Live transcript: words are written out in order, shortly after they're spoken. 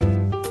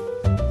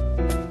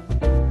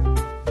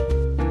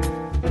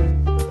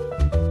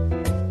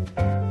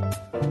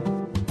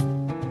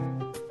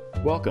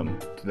Welcome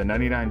to the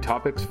 99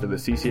 Topics for the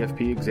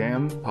CCFP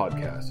Exam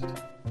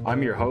podcast.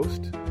 I'm your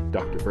host,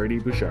 Dr. Brady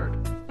Bouchard.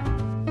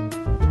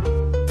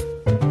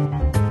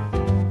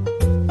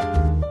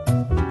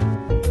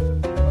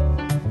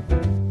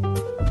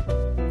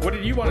 What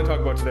did you want to talk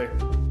about today?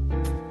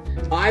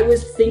 I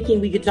was thinking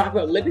we could talk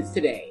about lipids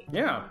today.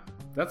 Yeah,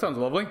 that sounds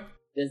lovely.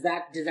 Does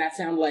that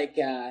sound like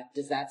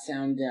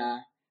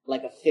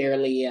like a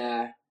fairly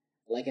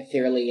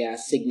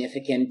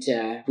significant?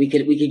 We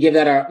could give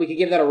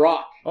that a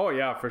rock. Oh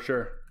yeah, for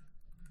sure.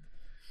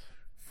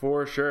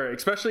 For sure,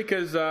 especially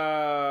because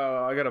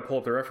I got to pull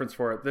up the reference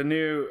for it. The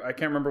new, I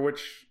can't remember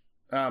which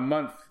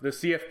month, the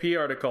CFP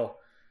article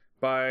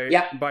by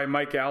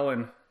Mike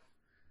Allen.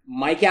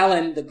 Mike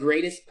Allen, the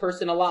greatest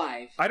person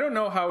alive. I don't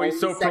know how he's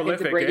so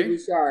prolific.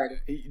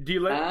 Do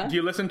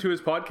you listen to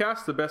his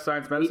podcast, The Best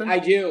Science Medicine? I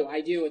do.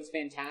 It's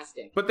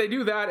fantastic. But they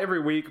do that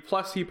every week.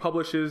 Plus, he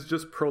publishes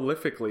just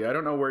prolifically. I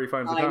don't know where he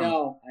finds the time. I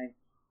know.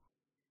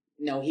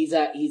 No, he's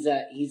a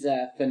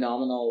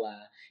phenomenal.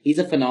 He's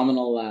a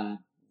phenomenal. A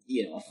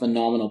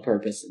phenomenal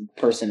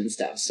person and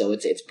stuff. So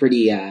it's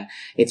pretty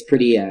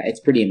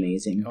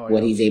amazing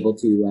what he's able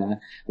to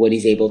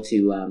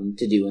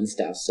do and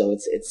stuff. So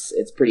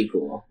it's pretty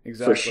cool.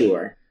 Exactly. For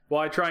sure.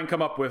 Well, I try and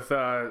come up with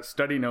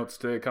study notes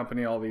to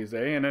accompany all these,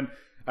 and then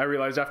I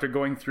realized after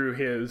going through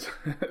his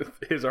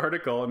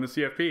article in the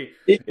CFP,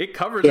 it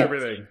covers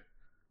everything.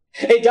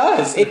 It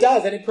does,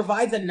 and it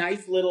provides a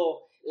nice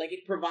little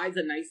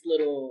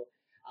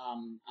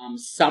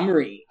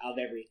summary of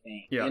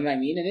everything. Yeah. You know what I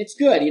mean? And it's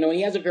good. And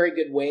he has a very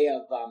good way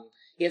of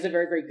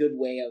very good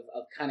way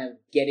of kind of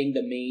getting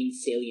the main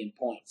salient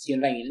points. You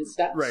know what I mean? And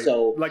stuff. Right.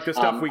 So like the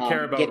stuff we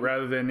care about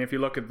rather than if you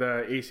look at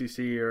the ACC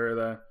or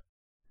the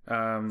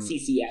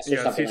CCS or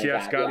something CCS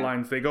like that.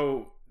 guidelines,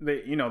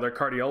 they're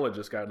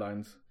cardiologist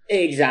guidelines.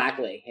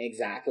 Exactly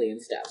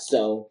and stuff.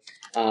 So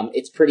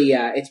it's pretty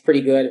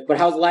good. But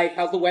how's life?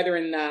 How's the weather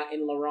in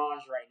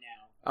L'Orange right now?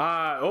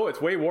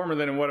 It's way warmer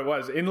than what it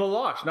was in La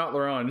Loche, not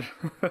L'Orange.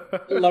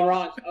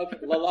 L'Orange, okay,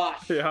 La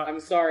Loche. Yeah. I'm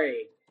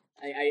sorry,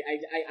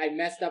 I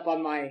messed up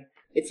on my.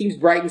 It seems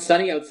bright and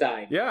sunny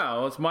outside. Yeah,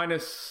 well, it's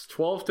minus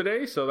 12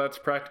 today, so that's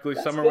practically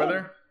summer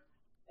weather.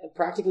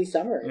 Practically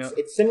summer.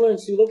 It's similar in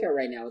Sioux Lookout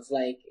right now. It's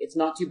like it's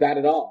not too bad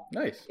at all.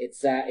 Nice.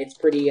 It's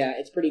pretty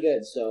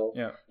good. So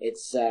yeah,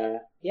 it's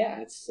good.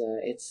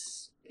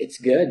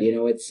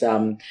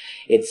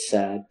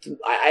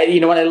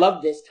 I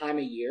love this time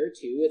of year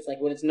too. It's like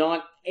when it's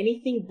not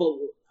anything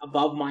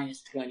above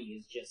minus 20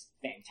 is just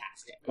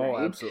fantastic. Right? Oh,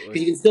 absolutely.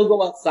 Because you can still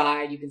go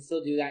outside. You can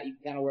still do that. You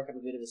can kind of work up a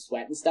bit of the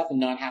sweat and stuff and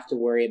not have to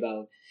worry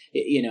about,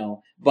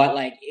 but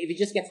like if it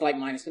just gets to like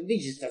minus 20,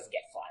 it just doesn't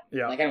get fun.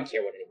 Yeah. Like I don't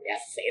care what anybody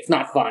has to say. It's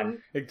not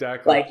fun.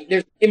 Exactly. Like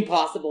there's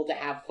impossible to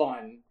have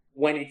fun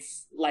when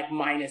it's like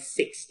minus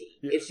 60.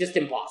 Yeah. It's just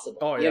impossible.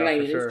 Oh yeah, you know what I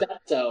mean? Sure.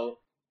 So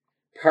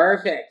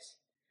perfect.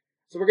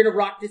 So we're gonna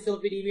rock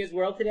dyslipidemia's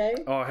world today.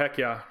 Oh heck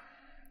yeah!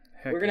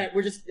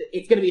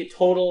 It's gonna be a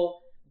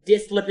total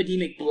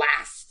dyslipidemic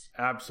blast.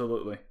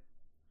 Absolutely.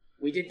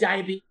 We did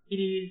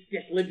diabetes,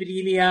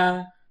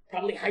 dyslipidemia,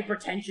 probably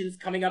hypertension's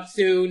coming up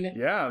soon.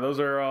 Yeah, those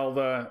are all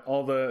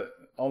the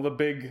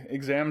big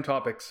exam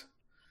topics.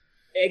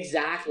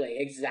 Exactly.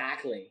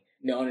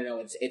 No,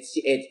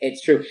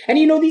 it's true. And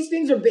these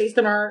things are based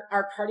on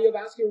our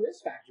cardiovascular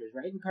risk factors,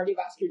 right? And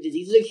cardiovascular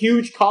disease is a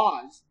huge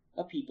cause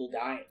of people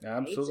dying.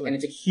 Absolutely. Right? And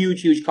it's a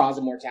huge cause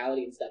of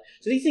mortality and stuff.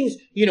 So these things,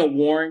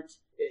 warrant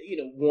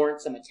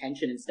some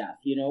attention and stuff,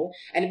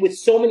 And with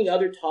so many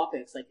other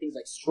topics, like things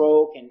like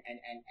stroke and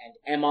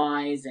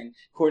MIs and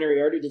coronary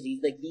artery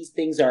disease, like these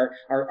things are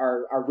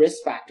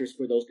risk factors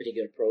for those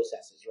particular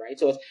processes, right?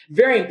 So it's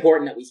very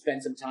important that we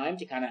spend some time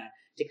to kind of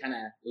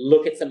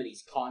look at some of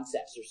these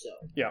concepts or so.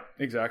 Yeah,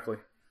 exactly.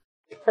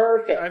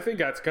 Perfect. I think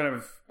that's kind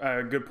of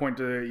a good point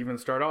to even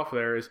start off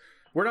there is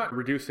we're not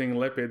reducing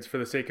lipids for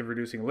the sake of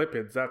reducing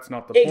lipids. That's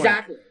not the point.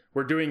 Exactly.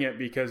 We're doing it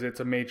because it's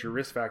a major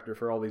risk factor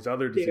for all these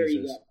other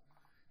diseases.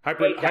 There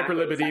you go.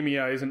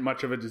 Hyperlipidemia isn't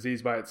much of a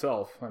disease by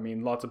itself. I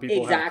mean, lots of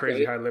people have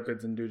crazy high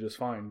lipids and do just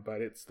fine,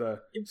 but it's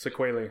the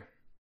sequelae.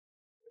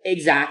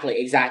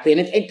 Exactly. And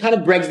it kind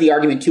of begs the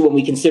argument, too, when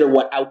we consider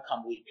what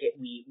outcome we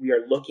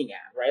are looking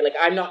at, right? Like,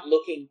 I'm not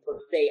looking, per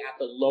se, at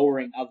the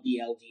lowering of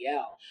the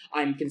LDL.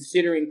 I'm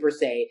considering, per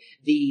se,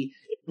 the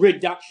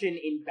reduction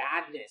in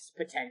badness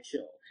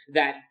potential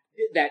that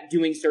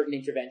doing certain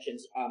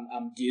interventions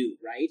do,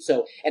 right?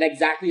 So, and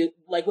exactly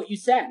like what you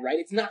said, right?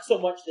 It's not so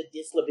much the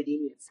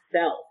dyslipidemia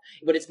itself,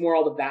 but it's more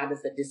all the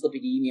badness that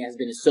dyslipidemia has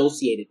been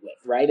associated with,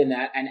 right? And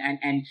that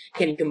and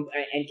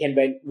can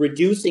by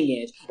reducing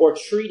it or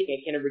treating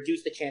it can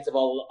reduce the chance of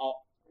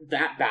all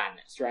that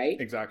badness, right?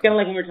 Exactly. Kind of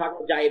like when we're talking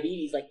about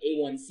diabetes, like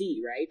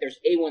A1C, right? There's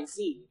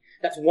A1C.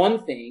 That's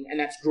one thing, and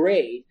that's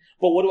great.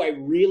 But what do I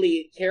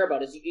really care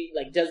about is,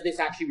 does this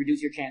actually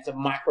reduce your chance of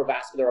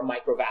macrovascular or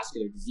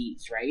microvascular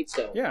disease, right?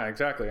 So yeah,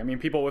 exactly. I mean,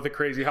 people with a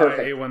crazy high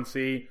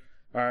A1C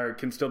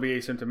can still be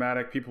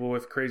asymptomatic. People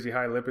with crazy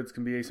high lipids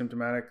can be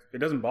asymptomatic. It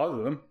doesn't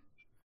bother them.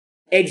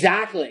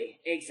 Exactly.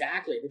 If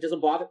it doesn't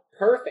bother,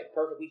 perfect.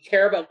 We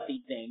care about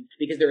these things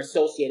because they're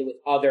associated with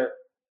other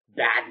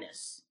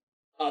badness,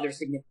 other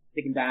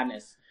significant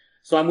badness.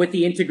 So I'm with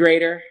the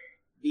integrator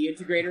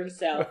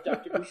himself,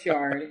 Dr.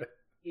 Bouchard,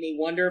 in a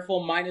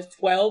wonderful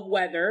 -12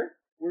 weather.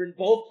 We're in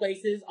both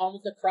places,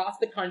 almost across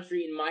the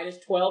country, in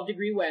 -12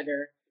 degree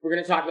weather. We're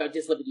going to talk about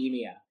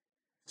dyslipidemia.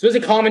 So is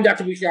it common,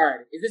 Dr.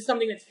 Bouchard? Is this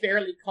something that's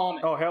fairly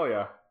common? Oh, hell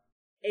yeah.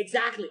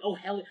 Exactly. Oh,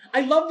 hell yeah.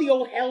 I love the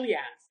oh, hell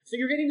yeah. So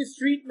you're getting the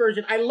street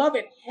version. I love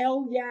it.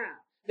 Hell yeah.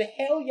 The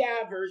hell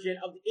yeah version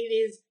of it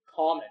is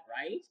common,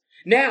 right?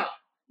 Now,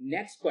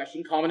 next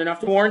question. Common enough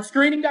to warrant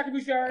screening, Dr.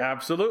 Bouchard?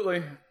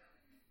 Absolutely.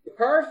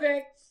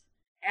 Perfect.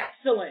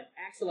 Excellent.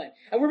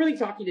 And we're really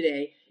talking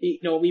today,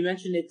 we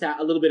mentioned it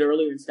a little bit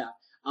earlier and stuff.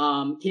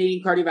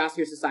 Canadian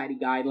Cardiovascular Society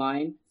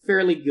guideline,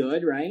 fairly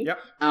good, right? Yep.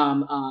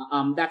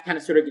 That kind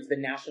of sort of is the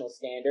national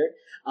standard.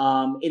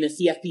 In the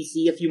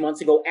CFPC a few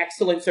months ago,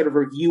 excellent sort of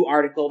review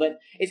article that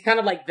it's kind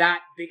of like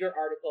that bigger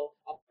article,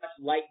 a much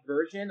light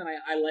version, and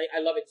I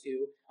love it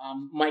too.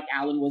 Mike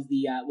Allen was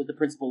the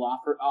principal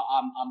author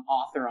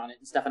on it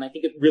and stuff, and I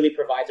think it really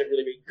provides a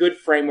really, really good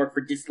framework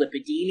for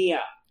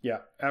dyslipidemia. Yeah,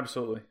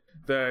 absolutely.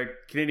 The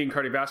Canadian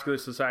Cardiovascular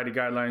Society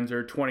guidelines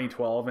are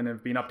 2012 and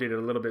have been updated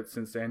a little bit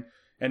since then.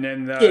 And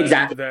then the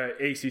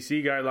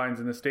ACC guidelines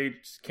in the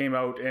States came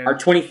out and are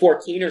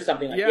 2014 or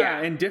something like that. Yeah,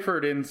 and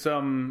differed in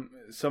some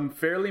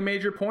fairly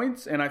major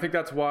points. And I think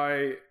that's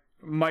why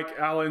Mike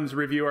Allen's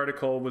review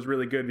article was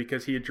really good,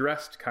 because he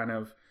addressed kind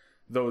of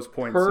those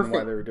points and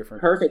why they were different.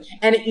 Perfect.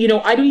 And,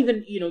 I don't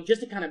even, just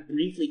to kind of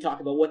briefly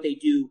talk about what they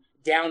do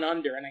down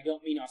under, and I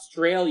don't mean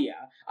Australia,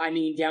 I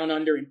mean down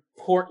under in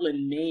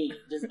Portland, Maine.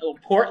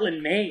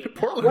 Portland, Maine.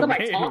 Portland, what am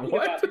Maine? I talking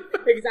what? about?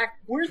 Exactly.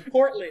 Where's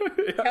Portland?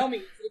 Yeah. Tell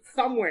me. It's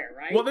somewhere,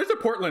 right? Well, there's a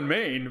Portland,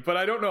 Maine, but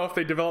I don't know if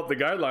they developed the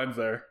guidelines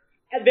there.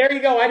 And there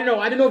you go. I don't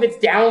know if it's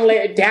down.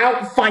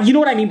 Fine. You know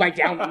what I mean by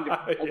down under.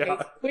 Okay.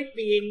 Yeah. Quit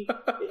being,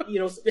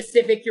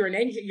 specific. You're an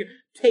engineer. You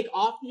take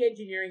off the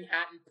engineering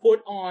hat and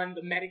put on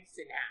the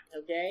medicine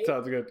hat. Okay.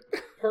 Sounds good.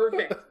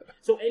 Perfect.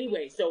 So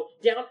anyway,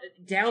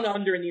 down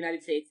under in the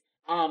United States,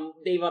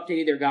 they've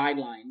updated their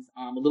guidelines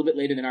a little bit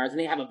later than ours, and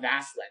they have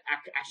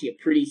actually a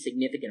pretty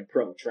significant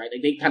approach, right?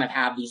 Like they kind of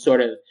have these sort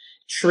of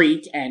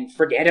treat and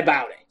forget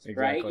about it,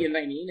 exactly. Right? You know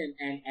what I mean?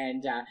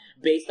 And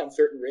based on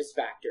certain risk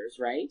factors,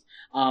 right?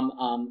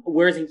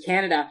 Whereas in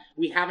Canada,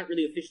 we haven't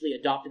really officially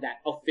adopted that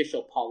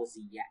official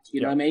policy yet.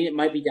 You know what I mean? It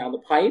might be down the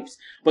pipes,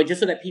 but just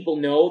so that people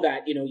know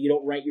that, you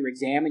don't write your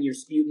exam and you're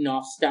spouting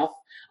off stuff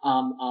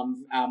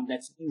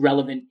that's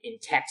relevant in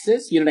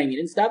Texas, you know what I mean,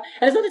 and stuff.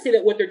 And it's not to say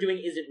that what they're doing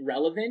isn't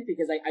relevant,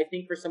 because I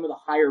think for some of the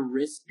higher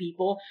risk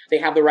people, they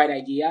have the right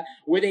idea.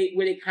 Where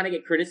they kind of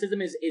get criticism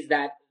is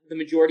that the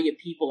majority of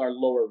people are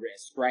lower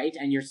risk, right?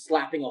 And you're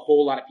slapping a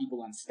whole lot of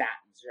people on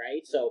statins,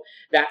 right? So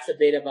that's a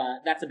bit of a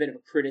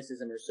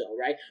criticism or so,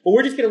 right? But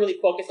we're just going to really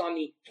focus on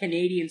the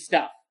Canadian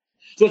stuff.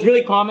 So it's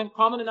really common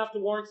enough to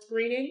warrant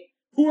screening.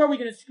 Who are we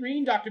going to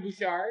screen, Dr.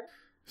 Bouchard?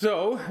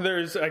 So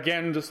there's,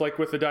 again, just like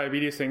with the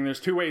diabetes thing, there's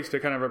two ways to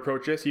kind of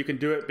approach this. You can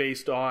do it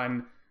based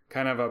on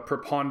kind of a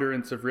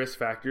preponderance of risk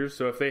factors.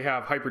 So if they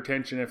have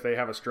hypertension, if they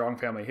have a strong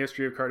family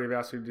history of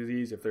cardiovascular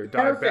disease, if they're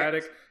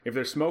diabetic, if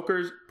they're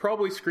smokers,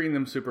 probably screen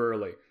them super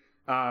early.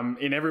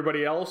 In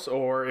everybody else,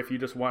 or if you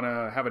just want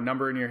to have a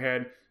number in your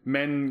head,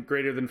 men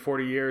greater than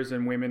 40 years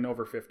and women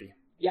over 50.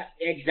 Yeah,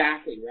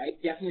 exactly,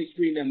 right? Definitely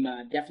screen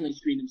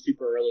them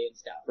super early and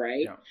stuff,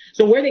 right? Yeah.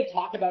 So where they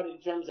talk about it in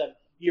terms of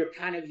your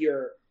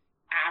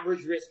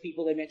average risk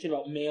people, they mentioned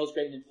about males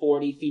greater than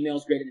 40,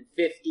 females greater than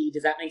 50.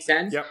 Does that make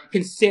sense? Yep.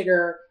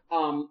 Consider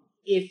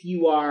if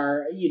you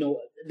are,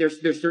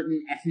 there's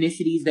certain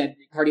ethnicities that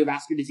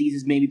cardiovascular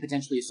diseases may be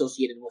potentially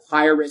associated with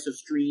higher risk, so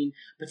screen,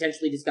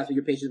 potentially discuss with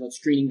your patients about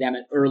screening them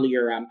at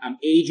earlier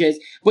ages,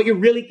 but you're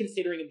really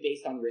considering it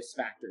based on risk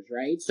factors,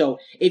 right? So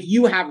if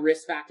you have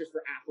risk factors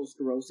for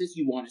atherosclerosis,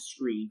 you want to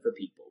screen for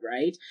people,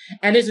 right?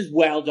 And this is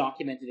well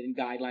documented in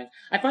guidelines.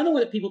 I find the one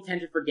that people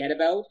tend to forget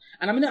about,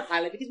 and I'm going to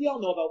highlight because we all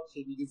know about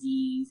kidney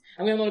disease,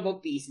 and we all know about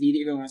obesity, that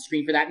you're going to want to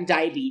screen for that, and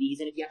diabetes,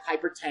 and if you have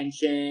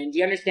hypertension, do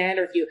you understand?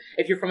 Or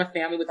if you're from a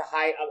family with a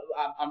high,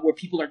 where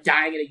people are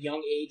dying at a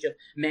young age of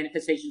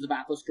manifestations of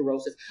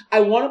atherosclerosis.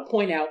 I want to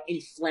point out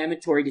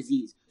inflammatory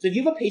disease. So if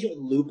you have a patient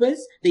with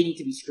lupus, they need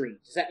to be screened.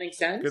 Does that make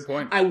sense? Good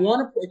point.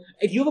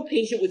 If you have a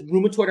patient with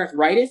rheumatoid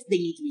arthritis, they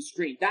need to be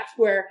screened. That's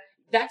where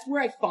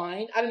I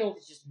find, I don't know if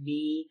it's just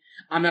me,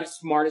 I'm not as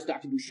smart as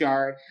Dr.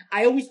 Bouchard,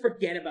 I always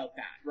forget about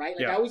that, right?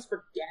 Like I always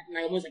forget, and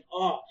I'm always like,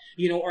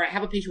 or I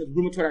have a patient with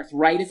rheumatoid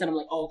arthritis, and I'm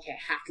like, okay,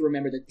 I have to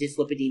remember that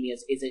dyslipidemia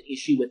is an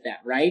issue with that,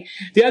 right?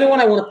 The other one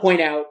I want to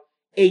point out,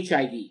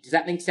 HIV. Does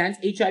that make sense?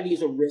 HIV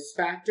is a risk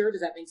factor. Does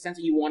that make sense?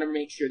 And you want to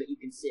make sure that you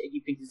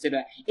can consider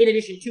that. In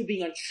addition to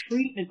being on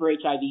treatment for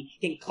HIV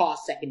can cause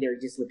secondary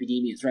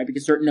dyslipidemias, right?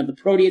 Because certain of the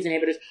protease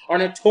inhibitors are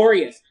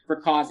notorious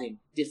for causing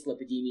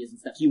dyslipidemias and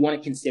stuff. So you want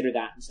to consider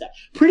that and stuff.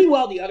 Pretty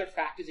well, the other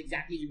factors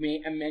exactly you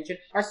mentioned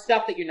are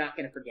stuff that you're not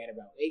going to forget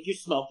about. If you're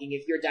smoking,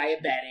 if you're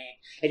diabetic,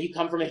 if you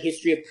come from a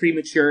history of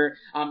premature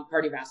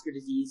cardiovascular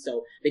disease,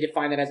 so they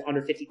define that as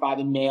under 55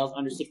 in males,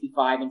 under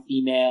 65 in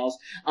females.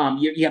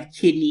 You have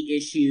kidney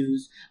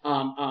issues,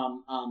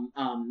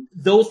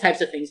 those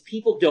types of things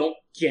people don't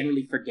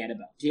generally forget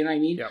about. Do you know what I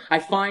mean? Yep. I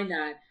find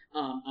that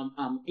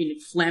in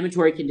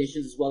inflammatory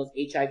conditions as well as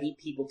HIV,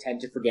 people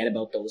tend to forget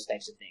about those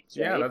types of things.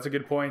 Right? Yeah, that's a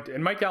good point.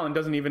 And Mike Allen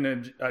doesn't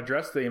even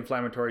address the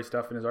inflammatory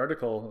stuff in his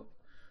article.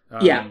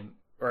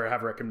 Or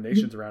have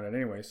recommendations around it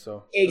anyway.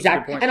 So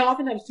exactly. And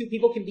oftentimes too,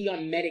 people can be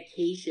on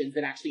medications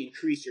that actually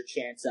increase your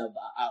chance of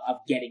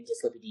getting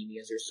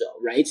dyslipidemias or so,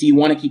 right? So you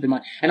want to keep in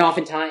mind. And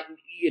oftentimes,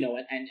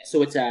 and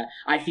so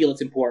I feel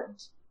it's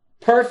important.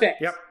 Perfect.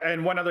 Yep.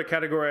 And one other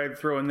category I'd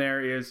throw in there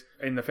is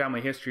in the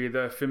family history,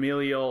 the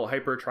familial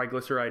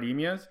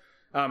hypertriglyceridemias.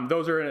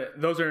 Those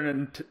are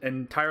an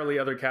entirely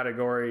other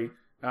category.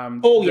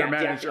 They're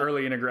managed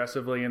early and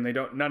aggressively, and they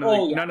don't. None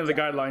of the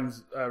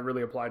guidelines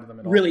really apply to them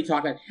at all. Really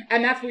talk about it.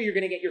 And that's where you're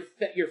going to get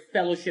your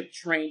fellowship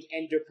trained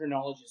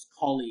endocrinologist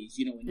colleagues.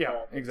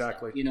 Involved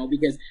exactly. Stuff,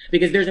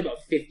 because there's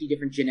about 50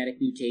 different genetic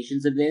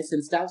mutations of this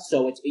and stuff.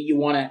 So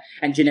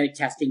and genetic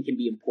testing can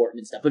be important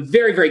and stuff. But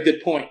very, very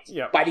good point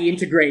by the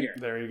integrator.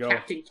 There you go,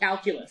 Captain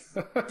Calculus,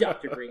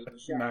 Dr. Brady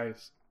Bouchard.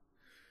 Nice.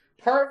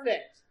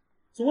 Perfect.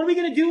 So what are we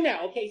going to do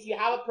now? Okay, so you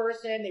have a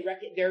person,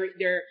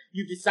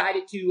 you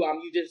decided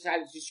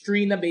to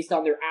screen them based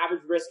on their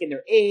average risk and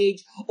their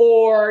age,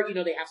 or,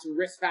 they have some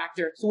risk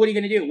factor. So what are you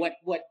going to do?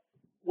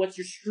 What's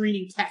your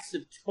screening test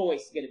of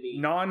choice going to be?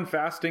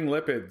 Non-fasting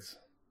lipids.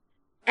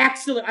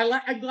 Excellent.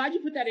 I'm glad you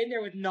put that in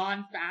there with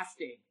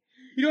non-fasting.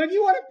 If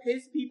you want to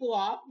piss people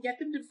off, get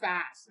them to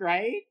fast,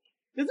 right?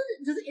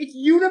 It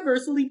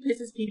universally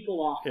pisses people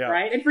off,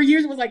 right? And for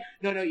years it was like,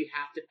 no, you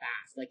have to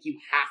fast. Like,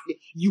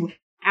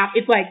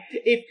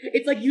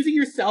 it's like using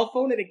your cell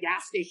phone at a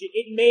gas station.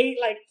 It may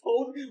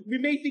we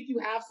may think you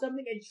have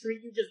something and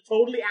treat you just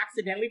totally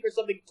accidentally for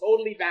something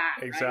totally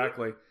bad.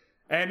 Exactly. Right?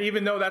 And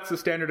even though that's the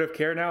standard of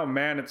care now,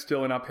 man, it's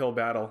still an uphill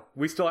battle.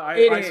 I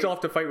still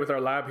have to fight with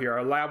our lab here.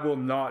 Our lab will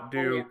not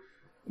do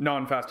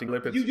non-fasting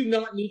lipids. You do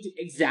not need to.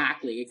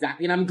 Exactly.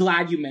 And I'm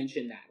glad you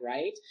mentioned that,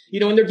 right?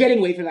 And they're getting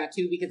away from that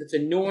too because it's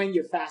annoying.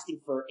 You're fasting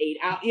for 8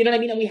 hours. You know what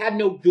I mean? And we have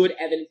no good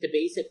evidence to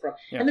base it from.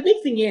 Yeah. And the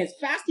big thing is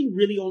fasting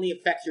really only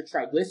affects your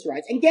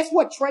triglycerides. And guess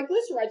what?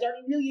 Triglycerides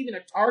aren't really even a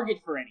target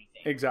for anything.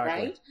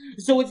 Exactly. Right?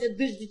 So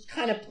it's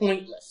kind of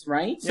pointless,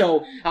 right? Yeah.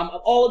 So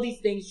all of these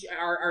things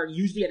are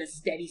usually at a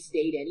steady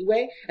state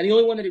anyway. And the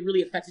only one that it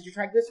really affects is your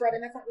triglyceride.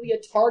 And that's not really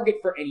a target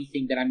for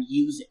anything that I'm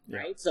using,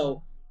 right?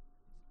 So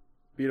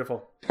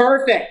beautiful.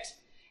 Perfect.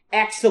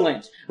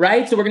 Excellent.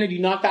 Right? So we're going to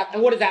do non-fat.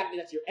 And what does that mean?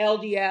 That's your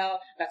LDL.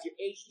 That's your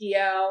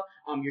HDL.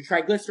 Your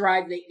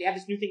triglycerides. They have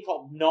this new thing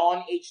called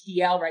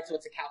non-HDL, right? So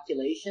it's a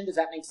calculation. Does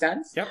that make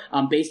sense? Yep.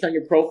 Based on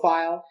your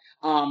profile.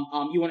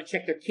 You want to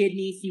check their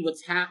kidneys, see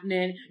what's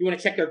happening. You want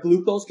to check their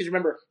glucose because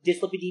remember,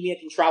 dyslipidemia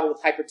can travel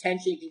with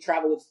hypertension. It can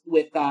travel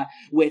with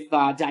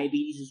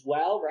diabetes as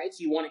well, right? So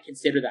you want to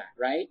consider that,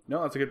 right?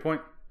 No, that's a good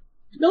point.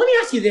 Now let me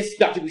ask you this,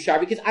 Dr. Bouchard,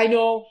 because I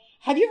know,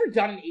 have you ever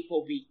done an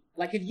ApoB?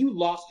 Like, have you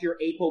lost your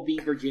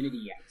ApoB virginity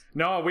yet?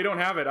 No, we don't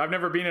have it. I've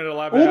never been in a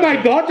lab. Oh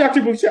my God,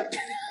 Dr. Bouchard.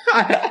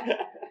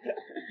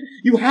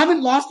 You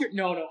haven't lost your...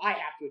 No, I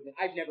have to admit,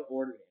 I've never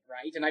ordered it,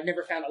 right? And I've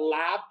never found a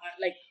lab,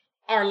 like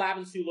our lab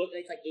in Sulu,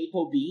 it's like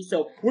ApoB.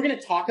 So we're going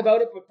to talk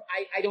about it, but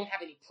I don't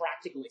have any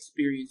practical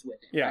experience with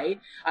it, right?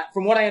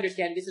 From what I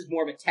understand, this is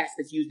more of a test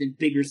that's used in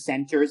bigger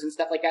centers and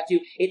stuff like that too.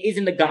 It is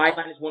in the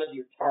guideline as one of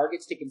your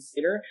targets to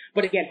consider.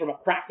 But again, from a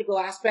practical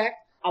aspect,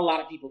 a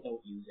lot of people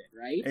don't use it,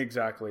 right?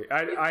 Exactly.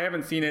 I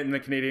haven't seen it in the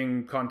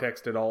Canadian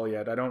context at all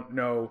yet. I don't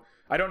know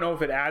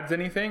if it adds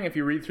anything. If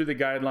you read through the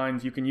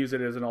guidelines, you can use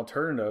it as an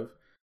alternative.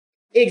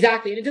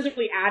 Exactly. And it doesn't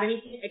really add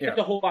anything except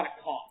a whole lot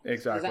of cost.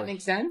 Exactly. Does that make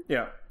sense?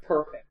 Yeah.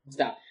 Perfect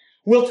stuff.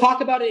 We'll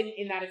talk about it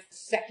in that it's a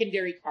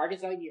secondary target.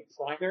 It's not even your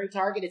primary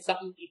target. It's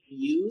something you can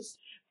use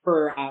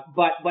for,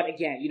 but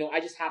again, I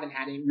just haven't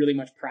had any really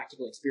much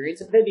practical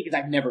experience with it because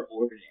I've never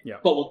ordered it. Yeah.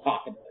 But we'll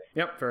talk about it.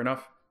 Yep. Fair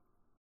enough.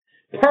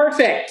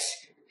 Perfect.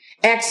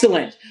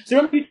 Excellent. So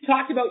remember we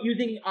talked about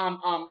using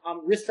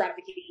risk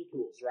stratification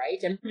tools, right?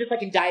 And just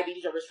like in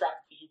diabetes, our risk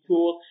stratification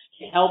tools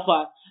can help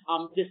us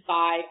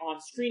decide on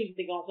screening.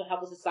 They can also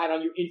help us decide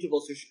on your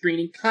intervals for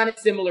screening. Kind of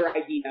similar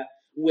idea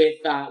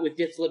with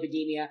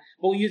dyslipidemia,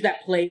 but we use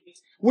that plate.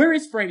 Where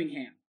is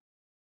Framingham?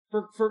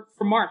 For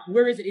March,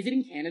 where is it? Is it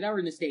in Canada or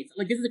in the States?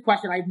 Like, this is a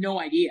question I have no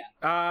idea.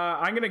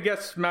 I'm going to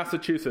guess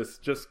Massachusetts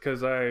just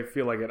because I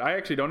feel like it. I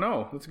actually don't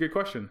know. That's a good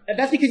question.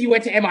 That's because you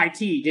went to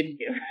MIT, didn't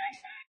you?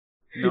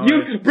 No,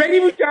 Brady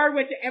Bouchard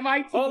went to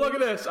MIT. Oh, look at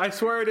this. I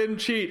swear I didn't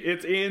cheat.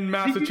 It's in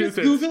Massachusetts.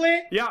 Did you just Google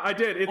it? Yeah, I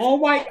did.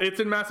 It's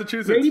in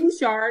Massachusetts. Brady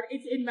Bouchard,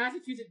 it's in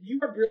Massachusetts. You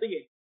are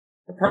brilliant.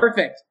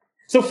 Perfect.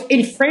 So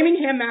in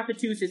Framingham,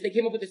 Massachusetts, they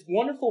came up with this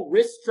wonderful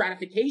risk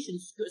stratification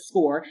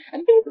score,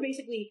 and they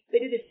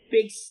did this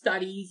big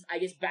studies, I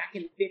guess, back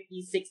in the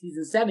 50s, 60s,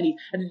 and 70s,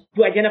 and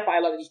to identify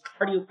a lot of these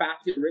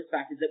cardiovascular risk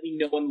factors that we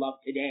know and love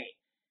today,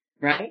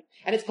 right?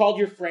 And it's called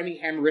your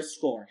Framingham risk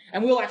score.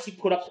 And we'll actually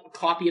put up a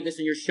copy of this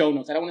in your show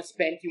notes. I don't want to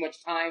spend too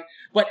much time,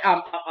 but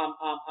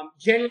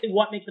generally,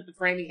 what makes up the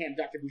Framingham,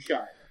 Dr.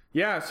 Bouchard?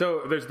 Yeah,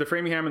 so there's the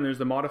Framingham and there's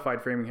the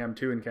modified Framingham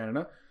too in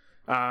Canada.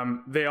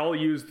 They all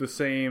use the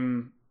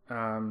same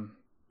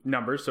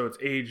numbers, so it's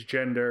age,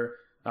 gender,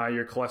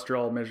 your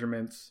cholesterol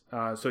measurements.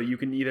 So you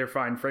can either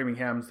find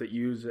Framinghams that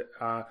use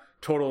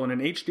total in an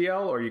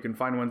HDL, or you can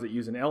find ones that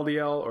use an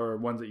LDL, or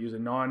ones that use a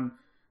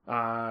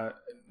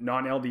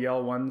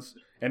non-LDL ones.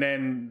 And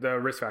then the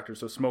risk factors,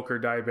 so smoker,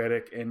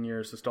 diabetic, and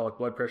your systolic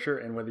blood pressure,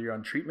 and whether you're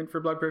on treatment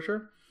for blood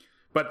pressure.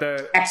 But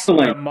the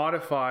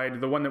modified,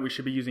 the one that we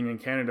should be using in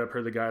Canada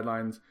per the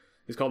guidelines,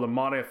 is called the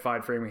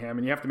modified Framingham,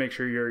 and you have to make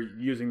sure you're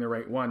using the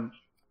right one.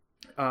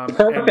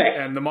 Perfect.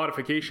 And the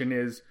modification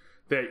is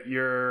that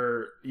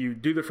you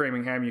do the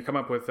Framingham, you come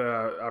up with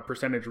a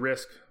percentage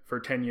risk for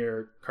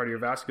 10-year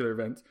cardiovascular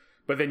events,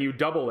 but then you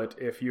double it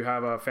if you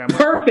have a family.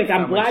 Perfect.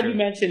 I'm glad you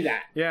mentioned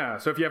that. Yeah.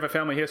 So if you have a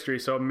family history,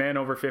 so men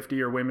over 50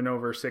 or women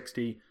over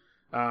 60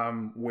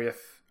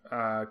 with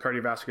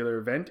cardiovascular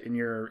event in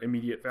your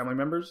immediate family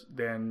members,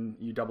 then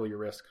you double your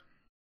risk.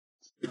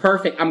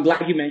 Perfect. I'm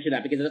glad you mentioned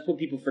that, because that's what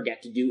people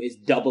forget to do, is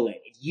double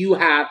it. If you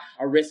have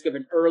a risk of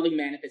an early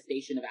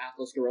manifestation of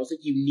atherosclerosis,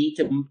 you need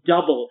to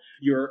double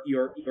your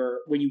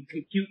when you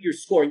compute your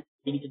score, you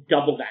need to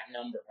double that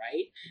number,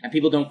 right? And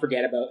people often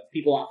forget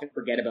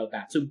about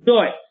that. So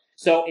good.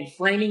 So in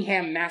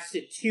Framingham,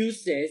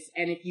 Massachusetts,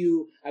 and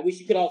I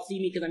wish you could all see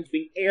me because I'm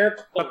doing air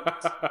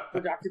quotes for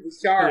Dr.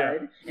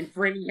 Bouchard, in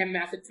Framingham,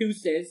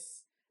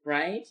 Massachusetts,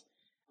 right?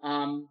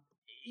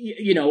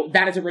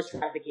 That is a risk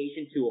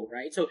stratification tool,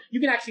 right? So you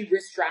can actually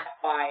risk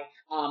stratify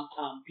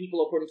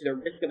people according to their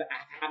risk of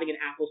having an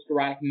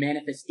atherosclerotic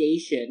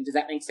manifestation. Does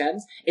that make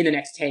sense? In the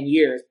next 10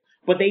 years.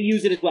 But they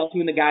use it as well too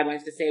in the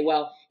guidelines to say,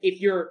 well, if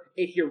your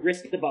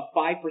risk is above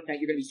 5%, you're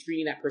going to be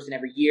screening that person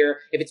every year.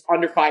 If it's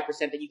under 5%,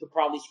 then you could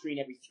probably screen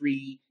every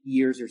 3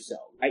 years or so,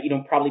 right? You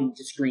don't probably need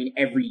to screen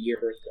every year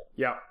or so.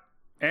 Yeah.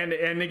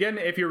 And again,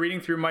 if you're reading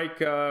through Mike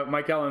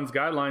Allen's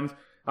guidelines,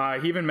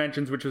 he even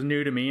mentions, which was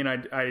new to me, and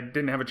I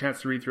didn't have a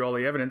chance to read through all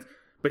the evidence,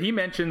 but he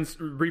mentions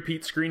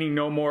repeat screening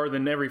no more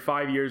than every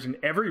 5 years in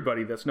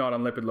everybody that's not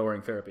on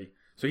lipid-lowering therapy.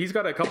 So he's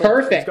got a couple.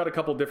 Perfect. He's got a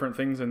couple different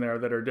things in there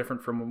that are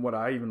different from what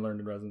I even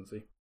learned in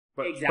residency.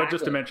 But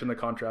just to mention the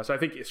contrast, I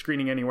think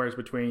screening anywhere is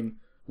between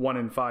 1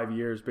 and 5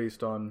 years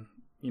based on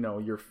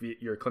your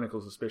clinical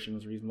suspicion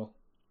is reasonable.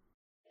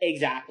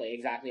 Exactly.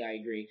 I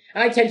agree,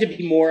 and I tend to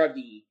be more of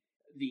the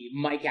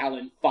Mike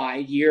Allen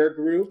 5-year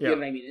group, you know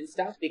what I mean, and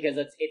stuff, because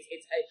it's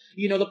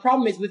the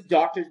problem is with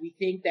doctors, we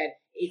think that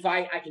if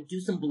I can do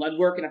some blood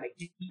work, and if I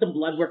do some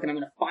blood work, and I'm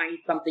going to find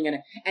something,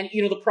 and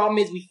the problem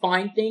is we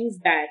find things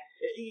that,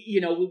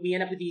 we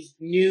end up with these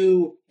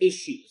new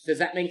issues. Does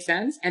that make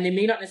sense? And they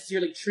may not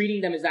necessarily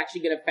treating them is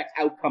actually going to affect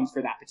outcomes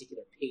for that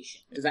particular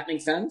patient. Does that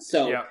make sense?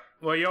 So yeah.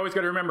 Well, you always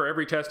got to remember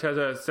every test has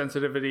a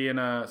sensitivity and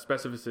a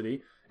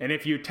specificity, and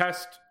if you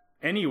test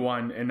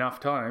anyone enough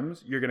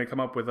times, you're going to come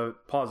up with a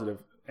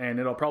positive, and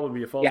it'll probably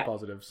be a false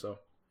positive. So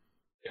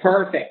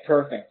perfect.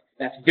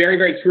 That's very,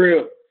 very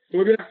true. So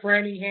we're doing a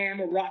Framingham.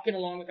 We're rocking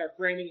along with our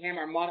Framingham,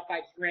 our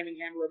modified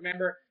Framingham.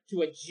 Remember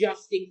to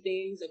adjusting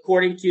things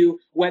according to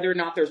whether or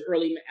not there's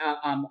early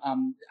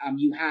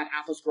you had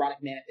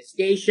atherosclerotic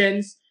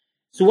manifestations.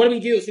 So what do we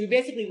do? So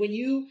basically, when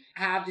you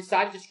have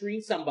decided to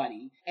screen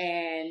somebody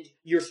and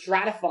you're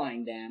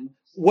stratifying them,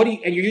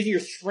 and you're using your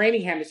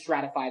Framingham to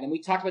stratify them.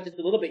 We talked about this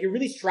a little bit. You're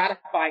really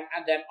stratifying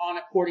them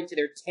according to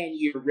their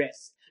 10-year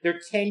risk. Their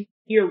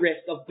 10-year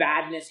risk of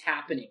badness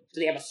happening.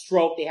 So they have a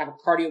stroke, they have a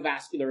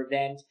cardiovascular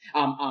event,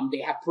 they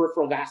have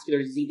peripheral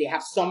vascular disease, they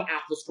have some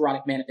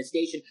atherosclerotic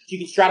manifestation. So you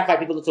can stratify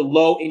people into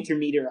low,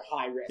 intermediate, or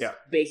high risk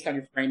based on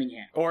your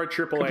Framingham. Or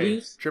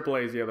AAA.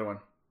 AAA is the other one.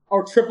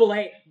 Or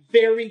AAA.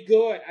 Very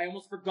good. I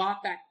almost forgot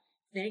that.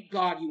 Thank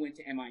God you went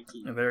to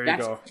MIT. And there you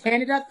go. That's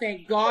Canada.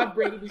 Thank God,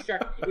 Brady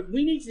Bouchard. If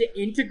we need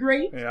to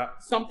integrate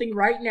something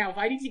right now, if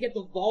I need to get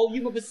the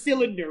volume of a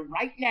cylinder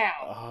right now,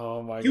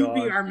 oh my God, you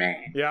be our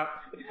man. Yeah.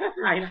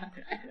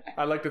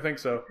 I'd like to think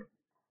so.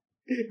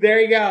 There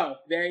you go.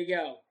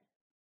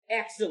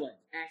 Excellent.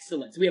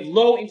 So we have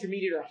low,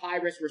 intermediate, or high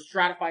risk. We're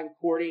stratifying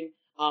according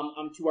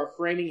to our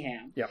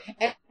Framingham. Yep.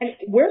 And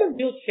where the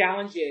real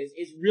challenge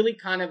is really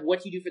kind of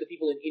what you do for the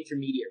people in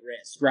intermediate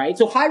risk, right?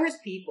 So high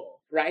risk people,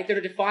 right, that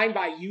are defined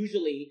by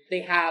usually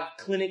they have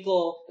clinically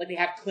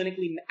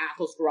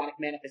atherosclerotic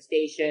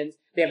manifestations.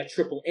 They have a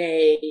triple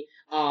A.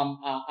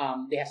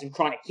 They have some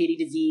chronic kidney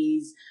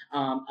disease.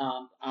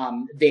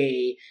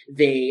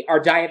 They are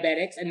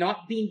diabetics and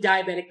not being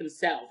diabetic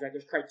themselves, right?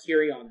 There's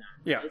criteria on that.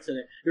 Yeah. Right? So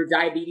they're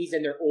diabetes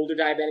and they're older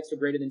diabetics, so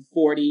greater than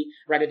 40,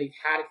 right? Or they've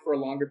had it for a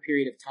longer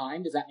period of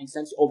time. Does that make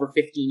sense? Over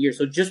 15 years.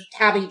 So just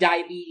having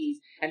diabetes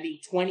and being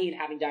 20 and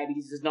having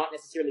diabetes does not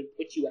necessarily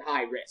put you at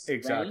high risk.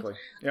 Exactly.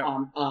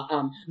 Right?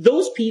 Yeah.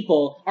 Those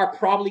people are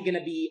probably going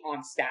to be on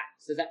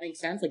statins. Does that make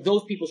sense? Like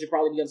those people should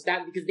probably be on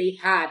statins because they've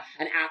had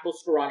an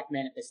atherosclerotic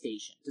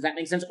manifestation. Does that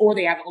make sense? Or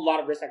they have a lot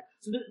of risk factors.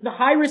 So the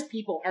high risk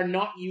people are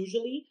not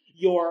usually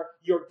your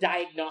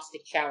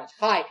diagnostic challenge.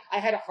 Hi, I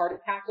had a heart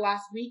attack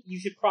last week. You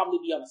should probably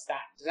be on a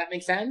statin. Does that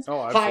make sense?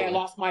 Oh, absolutely. Hi, I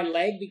lost my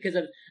leg because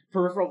of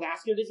peripheral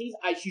vascular disease.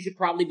 You should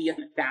probably be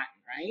on a statin,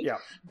 right? Yeah.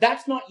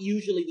 That's not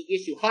usually the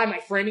issue. Hi, my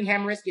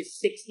Framingham risk is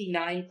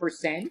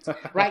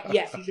 69%, right?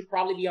 Yes, you should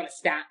probably be on a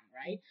statin,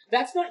 right?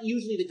 That's not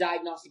usually the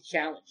diagnostic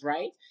challenge,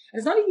 right? And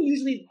it's not even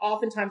usually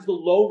oftentimes the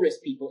low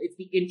risk people. It's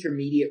the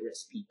intermediate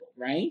risk people,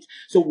 right?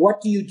 So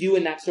what do you do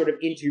in that sort of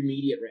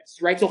intermediate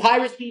risk, right? So high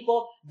risk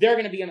people, they're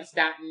going to be on a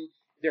statin.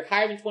 They're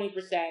higher than 20%.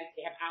 They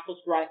have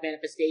atherosclerotic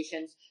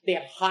manifestations. They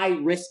have high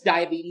risk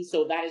diabetes.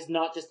 So that is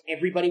not just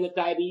everybody with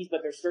diabetes,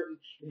 but there's certain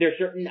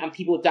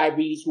people with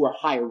diabetes who are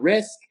higher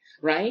risk,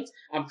 right?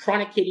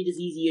 Chronic kidney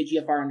disease,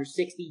 eGFR under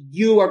 60.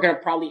 You are going to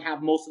probably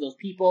have most of those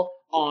people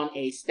on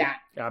a statin.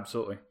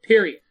 Absolutely.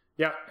 Period.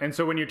 Yeah. And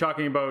so when you're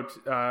talking about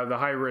the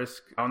high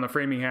risk on the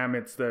Framingham,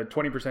 it's the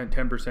 20%,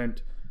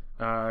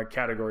 10%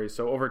 category.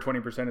 So over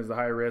 20% is the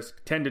high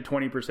risk. 10 to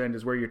 20%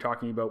 is where you're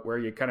talking about where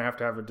you kind of have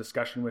to have a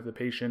discussion with the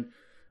patient,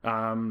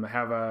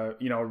 have a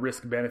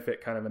risk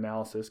benefit kind of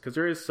analysis, because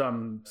there is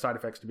some side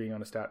effects to being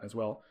on a statin as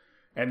well.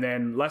 And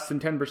then less than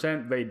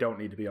 10%, they don't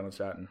need to be on a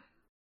statin.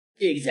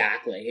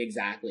 Exactly,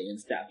 and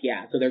stuff.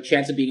 Yeah, so their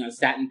chance of being on a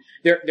statin,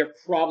 they're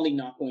probably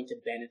not going to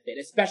benefit,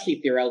 especially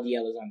if their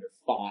LDL is under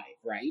 5,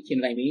 right? You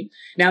know what I mean?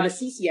 Now, the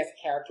CCS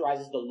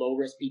characterizes the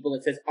low-risk people.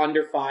 It says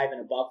under 5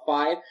 and above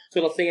 5. So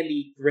it'll say in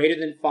the greater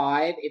than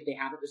 5 if they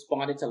haven't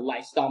responded to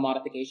lifestyle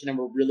modification, and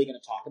we're really going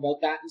to talk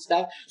about that and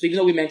stuff. So even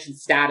though we mentioned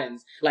statins,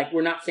 like,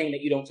 we're not saying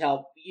that you don't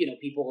tell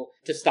people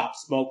to stop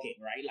smoking,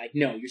 right? Like,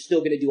 no, you're still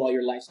going to do all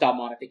your lifestyle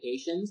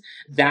modifications.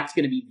 That's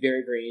going to be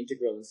very, very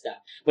integral and stuff.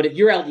 But if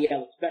your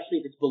LDL, especially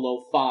if it's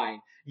below 5,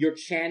 your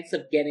chance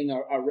of getting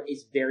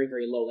is very,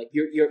 very low. Like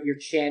you're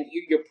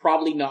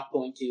probably not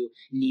going to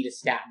need a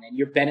statin, and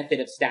your benefit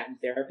of statin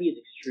therapy is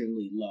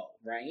extremely low,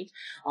 right?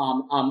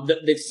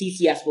 The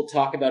CCS will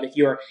talk about if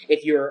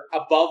you're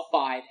above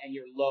 5 and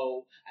you're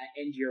low,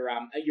 and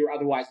you're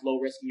otherwise low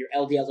risk, and your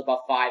LDL is above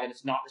 5 and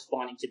it's not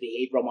responding to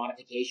behavioral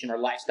modification or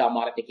lifestyle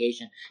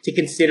modification, to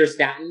consider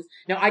statins.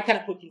 Now, I kind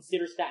of put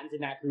consider statins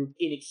in that group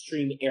in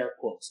extreme air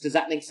quotes. Does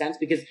that make sense?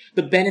 Because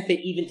the benefit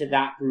even to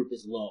that group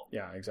is low.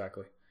 Yeah,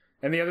 exactly.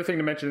 And the other thing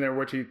to mention there,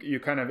 which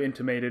you kind of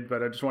intimated,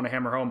 but I just want to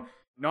hammer home,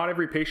 not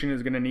every patient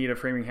is going to need a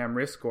Framingham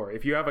risk score.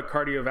 If you have a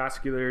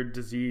cardiovascular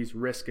disease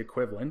risk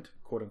equivalent,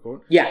 quote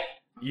unquote,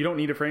 you don't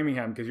need a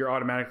Framingham because you're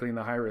automatically in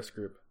the high risk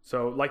group.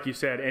 So like you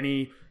said,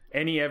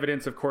 any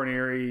evidence of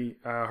coronary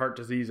heart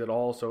disease at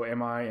all, so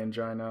MI,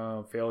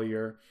 angina,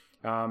 failure,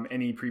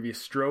 any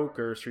previous stroke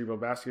or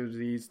cerebrovascular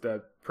disease,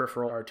 the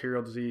peripheral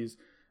arterial disease,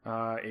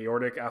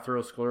 aortic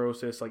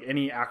atherosclerosis, like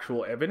any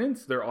actual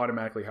evidence, they're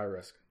automatically high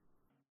risk.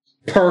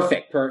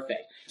 Perfect.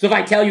 So if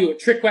I tell you a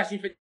trick question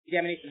for the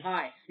examination,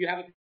 hi, you have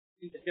a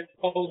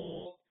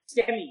proposal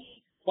STEMI.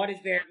 What is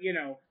their,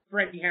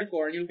 Framingham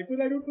score? And you're like, well,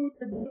 I don't know what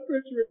their blood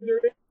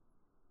pressure is.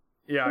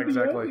 Yeah,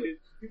 exactly.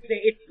 You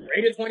say it's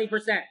greater than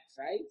 20%,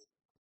 right?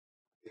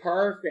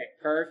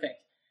 Perfect.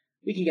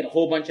 We can get a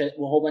whole bunch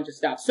of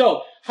stuff.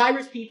 So high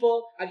risk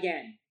people,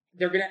 again,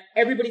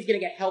 everybody's gonna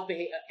get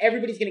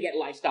everybody's gonna get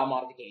lifestyle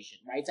modification,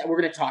 right? So we're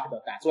gonna talk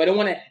about that. So I don't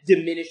want to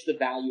diminish the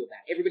value of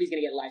that. Everybody's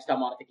gonna get lifestyle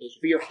modification.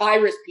 For your high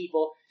risk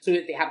people, so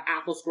if they have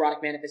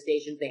atherosclerotic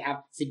manifestations, they have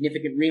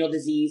significant renal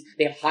disease,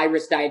 they have high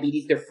risk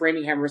diabetes, their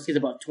Framingham risk is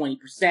about 20%,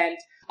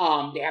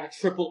 they have a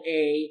triple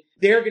A,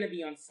 they're gonna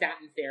be on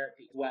statin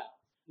therapy as well.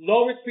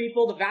 Low risk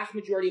people, the vast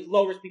majority of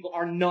low risk people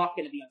are not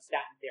going to be on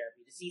statin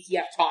therapy. The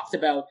CCF talks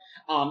about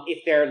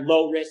if they're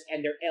low risk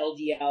and their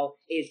LDL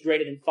is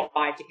greater than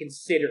 5 to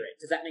consider it.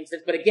 Does that make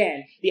sense? But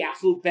again, the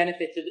absolute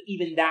benefit to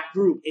even that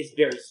group is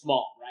very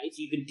small, right?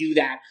 So you can do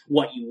that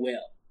what you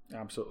will.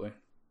 Absolutely.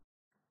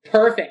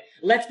 Perfect.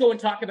 Let's go and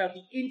talk about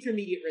the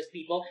intermediate risk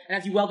people. And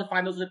as you well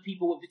define, those are the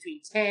people with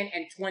between 10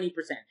 and 20%.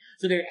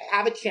 So they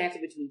have a chance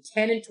of between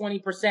 10 and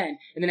 20%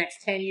 in the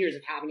next 10 years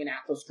of having an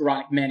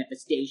atherosclerotic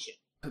manifestation.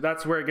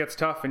 That's where it gets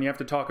tough, and you have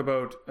to talk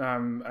about,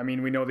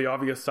 we know the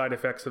obvious side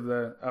effects of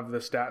the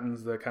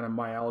statins, the kind of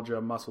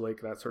myalgia, muscle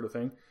ache, that sort of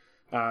thing.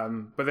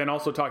 But then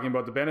also talking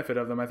about the benefit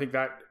of them, I think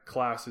that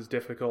class is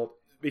difficult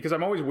because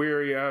I'm always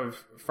weary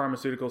of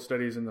pharmaceutical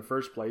studies in the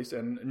first place,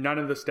 and none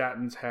of the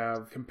statins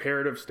have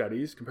comparative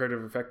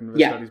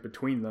effectiveness studies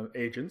between the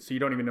agents, so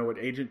you don't even know what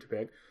agent to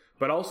pick.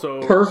 But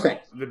also,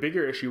 the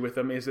bigger issue with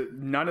them is that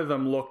none of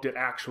them looked at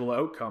actual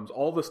outcomes.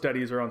 All the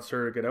studies are on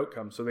surrogate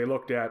outcomes. So they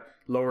looked at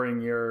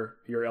lowering your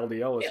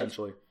LDL,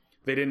 essentially.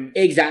 They didn't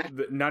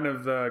exactly. None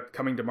of the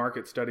coming to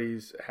market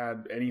studies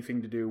had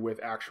anything to do with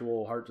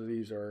actual heart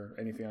disease or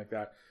anything like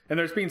that. And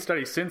there's been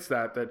studies since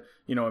that,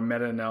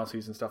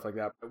 meta-analyses and stuff like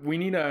that. We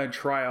need a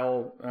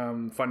trial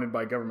funded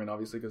by government,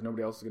 obviously, because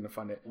nobody else is going to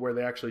fund it, where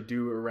they actually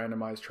do a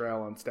randomized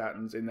trial on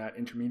statins in that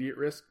intermediate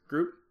risk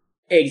group.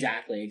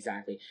 Exactly.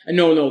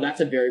 No,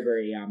 that's a very,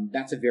 very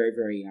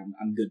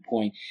good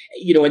point.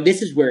 And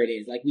this is where it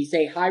is. Like we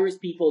say, high risk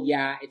people,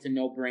 yeah, it's a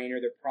no-brainer.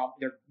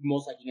 They're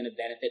most likely going to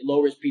benefit.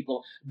 Low risk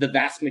people, the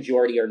vast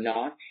majority are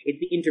not. It's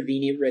the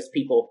intermediate risk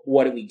people.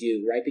 What do we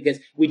do, right? Because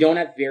we don't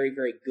have very,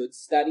 very good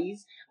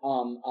studies,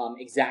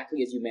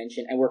 exactly as you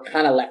mentioned, and we're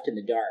kind of left in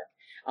the dark.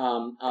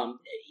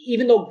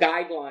 Even though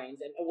guidelines,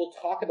 and we'll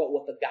talk about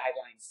what the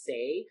guidelines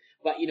say,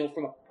 but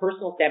from a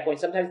personal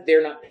standpoint, sometimes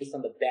they're not based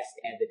on the best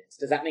evidence.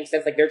 Does that make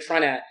sense? Like they're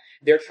trying to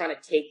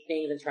take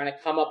things and trying to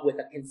come up with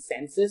a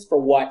consensus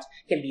for what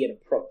can be an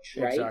approach,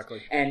 right?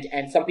 Exactly.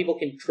 And some people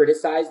can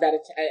criticize that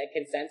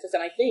consensus,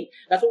 and I think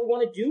that's what we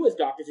want to do as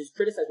doctors is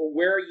criticize. Well,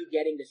 where are you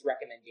getting this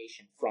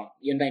recommendation from?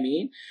 You know what I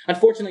mean?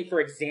 Unfortunately,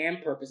 for exam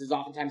purposes,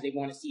 oftentimes they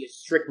want to see a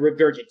strict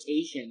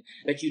regurgitation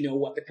that you know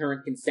what the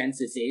current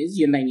consensus is.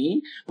 You know what I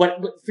mean?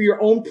 But for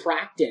your own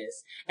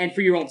practice and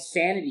for your own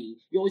sanity,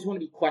 you always want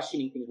to be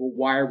questioning things. Well,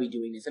 why are we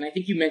doing this? And I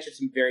think you mentioned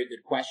some very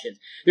good questions.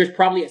 There's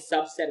probably a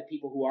subset of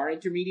people who are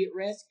intermediate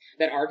risk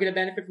that are going to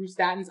benefit from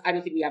statins. I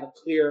don't think we have a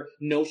clear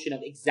notion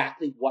of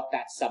exactly what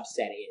that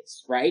subset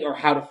is, right? Or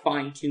how to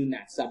fine tune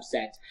that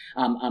subset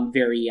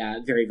very,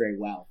 very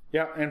well.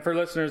 Yeah, and for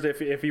listeners,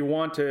 if you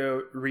want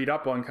to read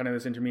up on kind of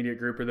this intermediate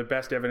group or the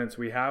best evidence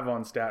we have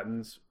on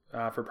statins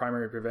for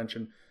primary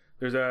prevention,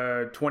 there's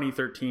a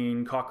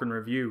 2013 Cochrane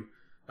review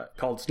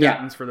called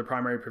Statins for the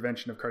Primary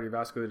Prevention of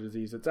Cardiovascular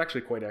Disease. It's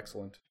actually quite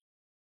excellent.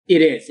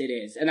 It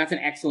is. And that's an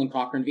excellent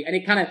Cochrane review. And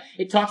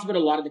it talks about a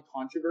lot of the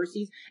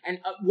controversies. And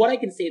what I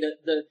can say,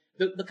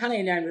 the kind of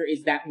answer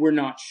is that we're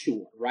not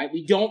sure, right?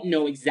 We don't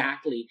know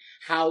exactly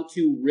how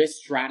to risk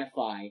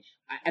stratify.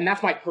 And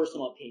that's my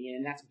personal opinion.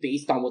 And that's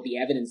based on what the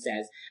evidence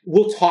says.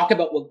 We'll talk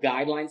about what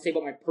guidelines say,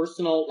 but my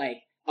personal,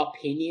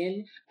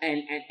 opinion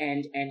and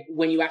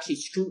when you actually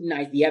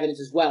scrutinize the evidence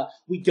as well,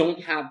 we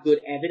don't have good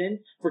evidence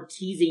for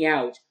teasing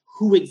out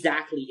who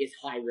exactly is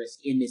high risk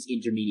in this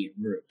intermediate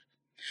group.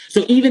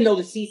 So even though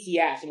the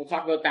CCS, and we'll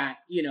talk about that,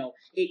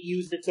 it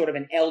used sort of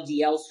an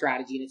LDL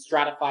strategy and it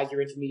stratifies your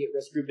intermediate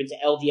risk group into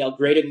LDL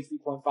greater than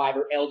 3.5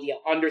 or LDL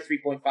under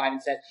 3.5 and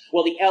says,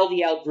 well, the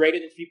LDL greater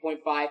than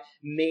 3.5,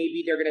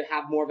 maybe they're going to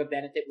have more of a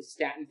benefit with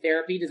statin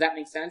therapy. Does that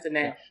make sense? And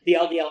then the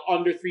LDL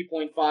under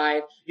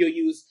 3.5, you'll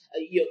use,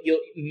 you'll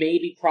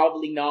maybe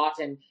probably not.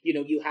 And,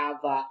 you have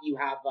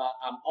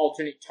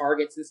alternate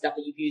targets and stuff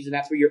that you can use. And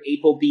that's where your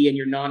ApoB and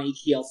your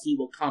non-HDLC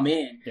will come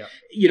in.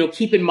 Yeah.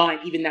 Keep in mind,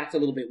 even that's a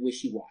little bit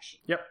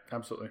wishy-washy. Yep,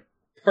 absolutely.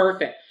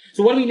 Perfect.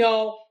 So what do we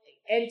know?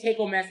 End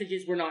take-home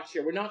messages, we're not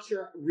sure. We're not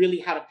sure really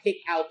how to pick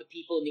out the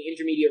people in the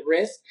intermediate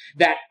risk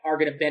that are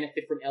going to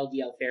benefit from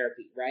LDL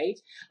therapy, right?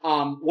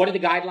 What do the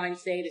guidelines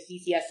say? The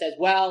CCS says,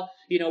 well,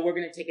 we're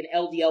going to take an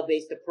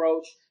LDL-based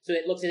approach. So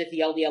it looks at if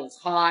the LDL is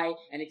high,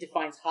 and it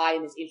defines high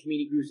in this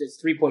intermediate group as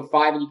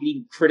 3.5, and you can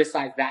even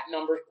criticize that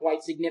number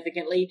quite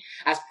significantly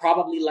as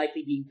probably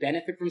likely being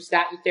benefit from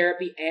statin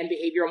therapy and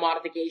behavioral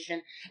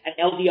modification. An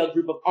LDL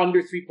group of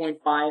under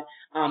 3.5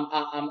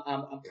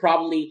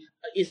 probably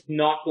is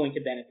not going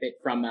to benefit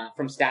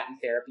from statin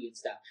therapy and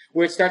stuff.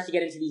 Where it starts to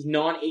get into these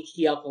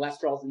non-HDL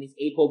cholesterols and these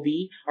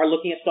ApoB are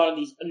looking at sort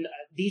of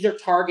these are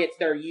targets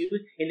that are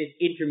used in this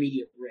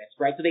intermediate risk,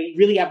 right? So they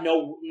really have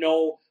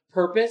no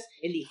purpose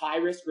in the high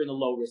risk or in the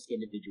low risk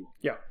individual.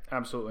 Yeah,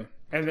 absolutely.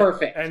 And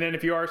perfect. And then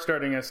if you are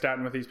starting a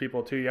statin with these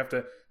people too,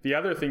 the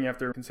other thing you have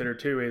to consider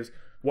too is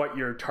what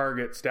your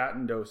target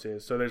statin dose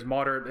is. So there's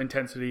moderate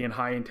intensity and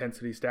high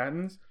intensity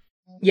statins.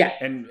 Yeah.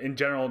 And in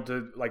general,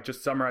 to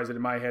just summarize it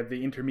in my head,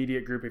 the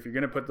intermediate group, if you're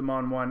going to put them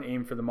on one,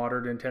 aim for the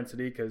moderate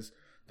intensity because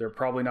they're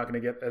probably not going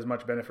to get as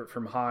much benefit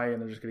from high and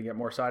they're just going to get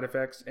more side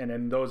effects. And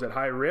then those at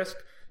high risk,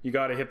 you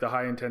got to hit the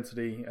high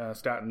intensity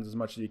statins as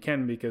much as you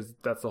can because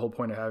that's the whole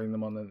point of having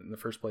them on in the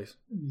first place.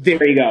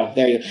 There you go.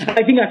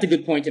 I think that's a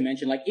good point to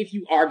mention. Like if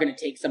you are going to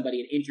take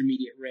somebody at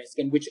intermediate risk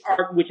and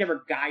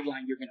whichever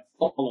guideline you're going to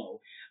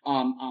follow,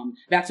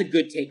 that's a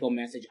good take-home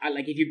message.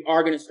 Like if you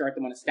are going to start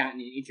them on a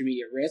statin at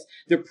intermediate risk,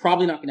 they're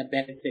probably not going to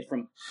benefit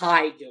from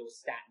high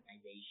dose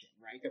statinization.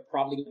 Right? They're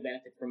probably going to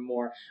benefit from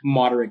more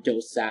moderate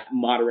dose or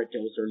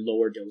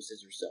lower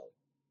doses or so.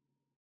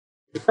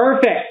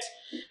 Perfect.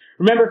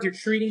 Remember, if you're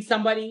treating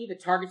somebody, the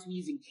targets we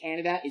use in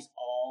Canada is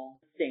all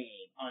the same,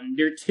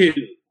 under 2.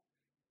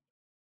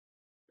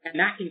 And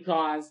that can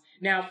cause,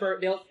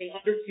 they'll say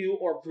under 2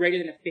 or greater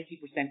than a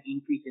 50%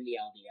 increase in the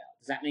LDL.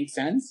 Does that make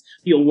sense?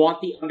 You'll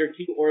want the under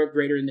 2 or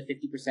greater than the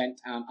 50%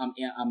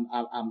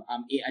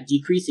 a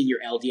decrease in your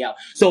LDL.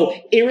 So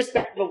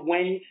irrespective of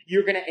when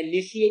you're going to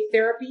initiate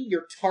therapy,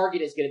 your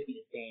target is going to be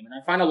the same. And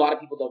I find a lot of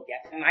people don't get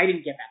that. And I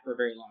didn't get that for a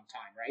very long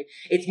time, right?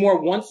 It's more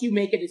once you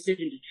make a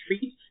decision to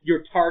treat,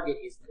 your target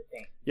is the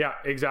same. Yeah,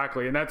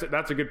 exactly. And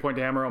that's a good point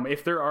to hammer home.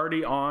 If they're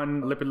already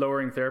on lipid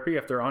lowering therapy,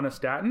 if they're on a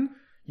statin,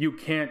 you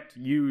can't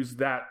use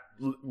that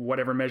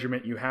whatever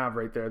measurement you have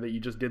right there that you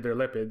just did their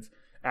lipids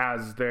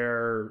as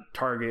their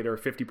target or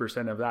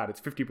 50% of that. It's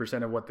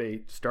 50% of what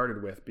they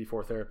started with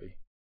before therapy.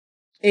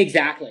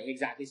 Exactly.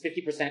 It's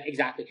 50%,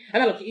 exactly.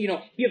 And then look, you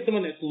have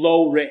someone that's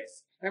low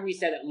risk. Remember we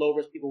said that low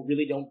risk people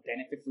really don't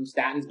benefit from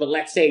statins, but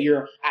let's say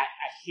you're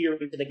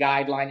adhering to the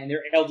guideline and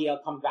their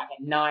LDL comes back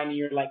at 9 and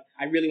you're like,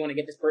 I really want to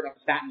get this person on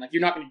statin. Like,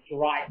 you're not going to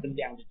drive them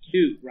down to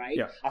 2, right?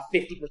 Yeah. A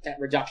 50%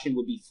 reduction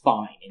would be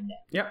fine in them.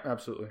 Yeah,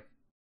 absolutely.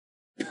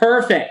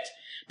 Perfect.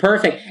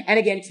 And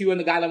again, too, in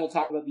the guideline, we'll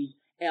talk about the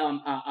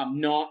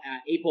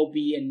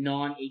ApoB and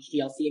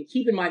non-HDLC. And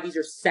keep in mind, these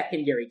are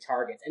secondary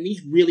targets, and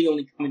these really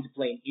only come into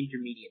play in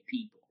intermediate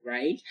people,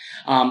 right?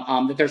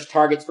 That there's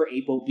targets for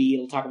ApoB,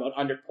 it'll talk about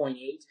under 0.8,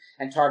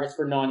 and targets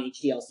for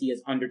non-HDLC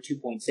is under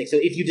 2.6. So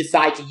if you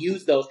decide to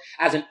use those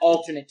as an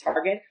alternate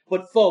target,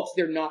 but folks,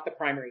 they're not the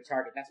primary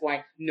target. That's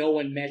why no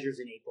one measures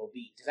an ApoB.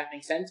 Does that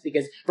make sense?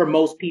 Because for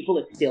most people,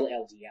 it's still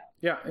LDL.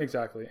 Yeah,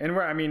 exactly. And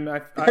I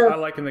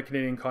like in the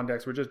Canadian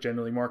context, we're just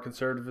generally more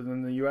conservative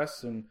than the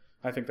US, and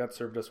I think that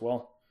served us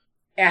well.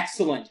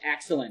 Excellent.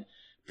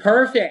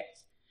 Perfect.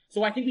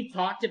 So I think we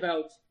talked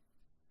about,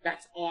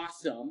 that's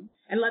awesome.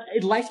 And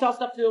is lifestyle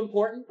stuff still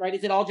important, right?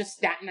 Is it all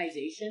just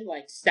statinization,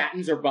 like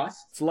statins or bust?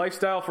 It's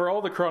lifestyle for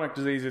all the chronic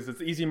diseases.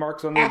 It's easy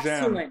marks on the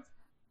exam. Excellent.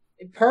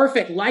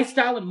 Perfect.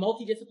 Lifestyle and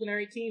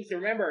multidisciplinary teams. So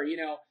remember,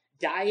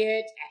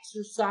 diet,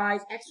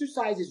 exercise.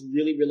 Exercise is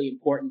really, really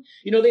important.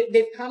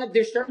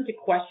 They're starting to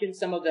question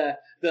some of the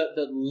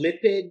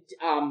lipid,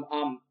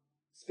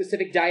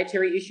 specific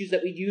dietary issues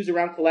that we use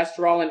around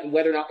cholesterol and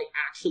whether or not they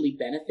actually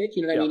benefit,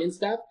 I mean, and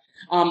stuff.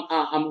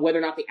 Whether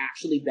or not they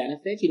actually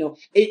benefit,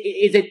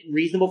 is it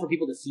reasonable for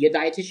people to see a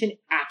dietitian?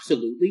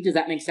 Absolutely. Does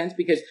that make sense?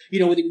 Because, we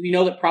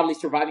know that probably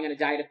surviving on a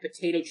diet of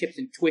potato chips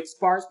and Twix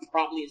bars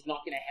probably is not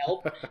going to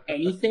help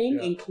anything,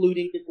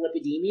 including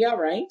dyslipidemia,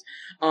 right?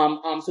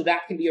 So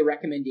that can be a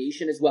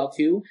recommendation as well,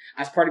 too.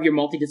 As part of your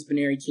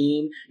multidisciplinary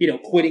team,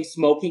 quitting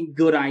smoking,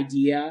 good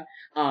idea.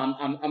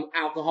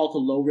 Alcohol to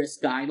low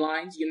risk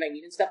guidelines, you know what I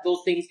mean, and stuff.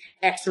 Those things,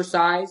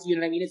 exercise, you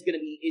know what I mean, is going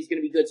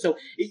to be good. So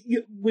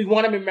we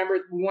want to remember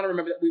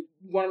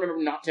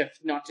not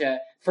to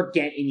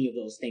forget any of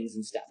those things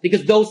and stuff,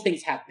 because those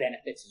things have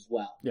benefits as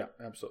well. Yeah,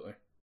 absolutely.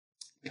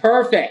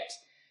 Perfect.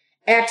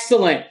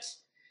 Excellent.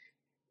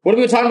 What are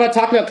we talking about?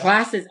 Talking about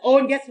classes. Oh,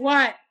 and guess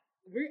what?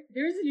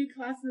 There's a new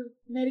class of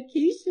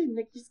medication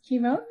that just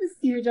came out this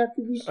year,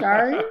 Dr.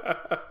 Bouchard.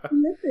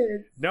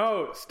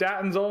 No,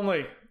 statins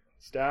only.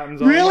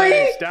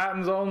 Really?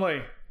 Statins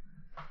only.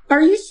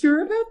 Are you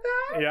sure about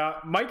that? Yeah.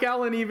 Mike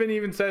Allen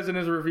even says in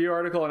his review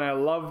article, and I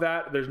love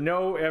that, there's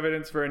no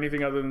evidence for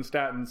anything other than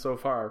statins so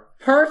far.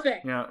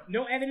 Perfect. Yeah.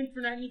 No evidence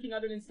for anything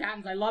other than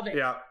statins. I love it.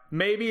 Yeah.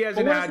 Maybe as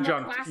an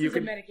adjunct. Classes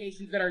of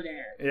medications that are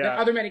there. Yeah.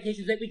 Other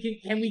medications that we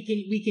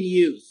can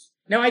use.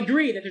 Now I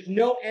agree that there's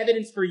no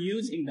evidence for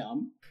using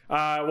them.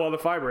 Well, the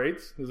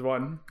fibrates is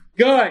one.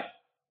 Good.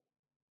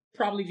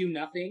 Probably do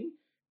nothing.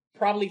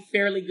 Probably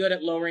fairly good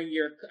at lowering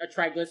your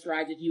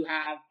triglycerides if you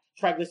have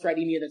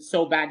triglyceridemia that's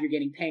so bad you're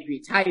getting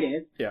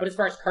pancreatitis. Yeah. But as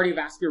far as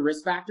cardiovascular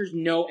risk factors,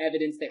 no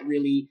evidence that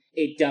really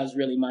it does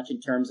really much in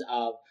terms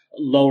of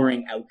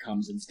lowering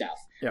outcomes and stuff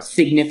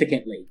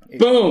significantly.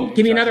 Boom!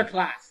 Give me another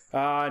class.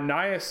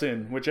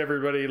 Niacin, which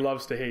everybody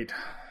loves to hate.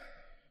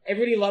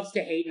 Everybody loves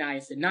to hate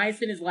niacin.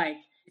 Niacin is like,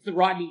 it's the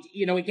Rodney,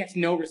 it gets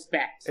no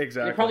respect.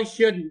 Exactly. It probably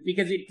shouldn't,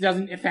 because it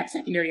doesn't affect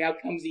secondary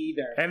outcomes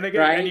either. And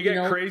you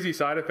get crazy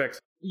side effects.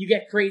 You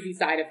get crazy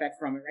side effects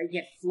from it, right? You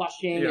get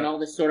flushing and all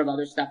this sort of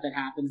other stuff that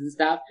happens and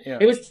stuff. Yeah.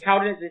 It was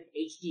touted as an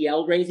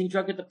HDL raising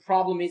drug, but the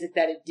problem is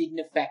that it didn't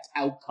affect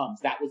outcomes.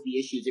 That was the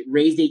issue. It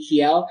raised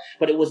HDL,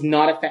 but it was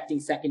not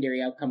affecting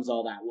secondary outcomes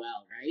all that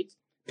well, right?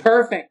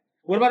 Perfect.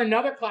 What about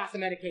another class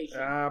of medication?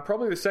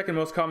 Probably the second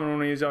most common one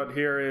we use out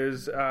here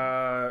is,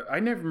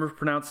 I never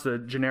pronounced the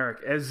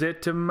generic,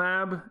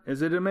 ezetimibe?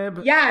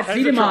 Yeah,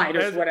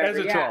 ezetimibe or whatever.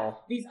 Ezetrol. Yeah.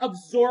 These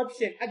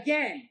absorption,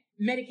 again,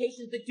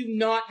 medications that do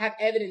not have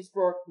evidence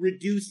for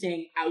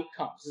reducing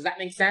outcomes. Does that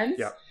make sense?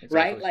 Yeah,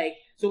 exactly. Right?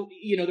 So,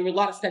 there were a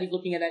lot of studies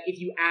looking at that. If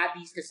you add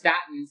these to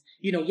statins,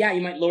 you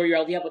might lower your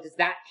LDL, but does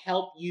that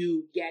help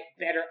you get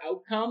better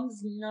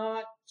outcomes?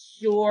 Not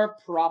sure.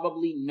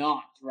 Probably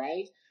not,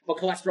 right? But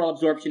cholesterol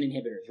absorption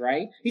inhibitors,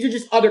 right? These are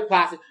just other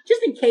classes,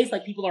 just in case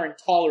people are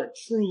intolerant,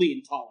 truly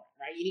intolerant,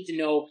 right? You need to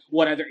know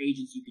what other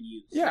agents you can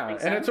use. Yeah,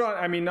 and it's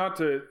not,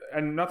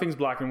 and nothing's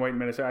black and white in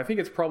medicine. I think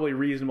it's probably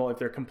reasonable if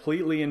they're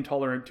completely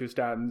intolerant to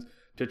statins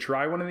to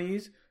try one of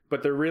these,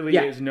 but there really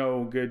is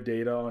no good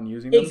data on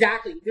using them.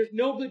 Exactly. There's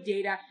no good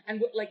data,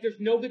 and there's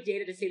no good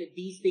data to say that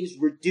these things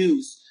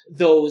reduce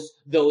those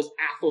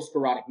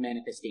atherosclerotic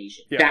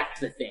manifestations. Yeah. That's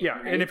the thing. Yeah,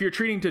 right? And if you're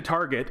treating to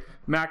target,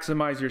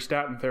 maximize your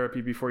statin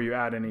therapy before you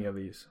add any of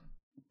these.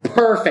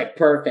 Perfect.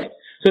 So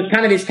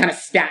it's kind of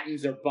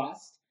statins or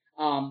bust.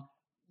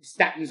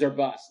 Statins or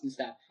bust and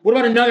stuff. What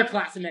about another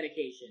class of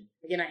medication?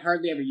 Again, I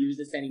hardly ever use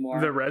this anymore.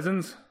 The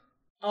resins?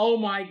 Oh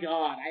my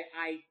God.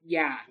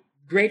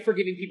 Great for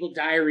giving people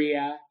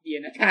diarrhea.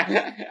 You know,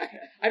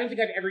 I don't think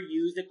I've ever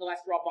used a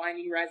cholesterol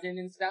binding resin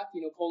and stuff.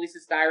 You know,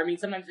 cholecystyrene.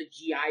 Sometimes the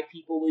GI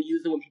people will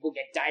use it when people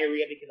get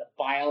diarrhea because of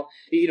bile.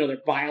 You know,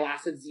 their bile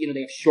acids. You know,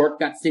 they have short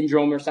gut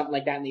syndrome or something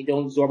like that, and they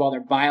don't absorb all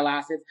their bile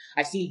acids.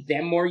 I've seen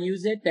them more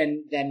use it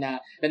than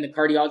the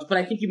cardiologist. But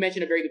I think you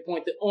mentioned a very good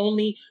point.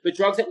 The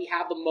drugs that we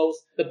have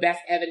the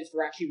best evidence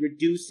for actually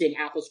reducing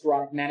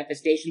atherosclerotic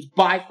manifestations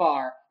by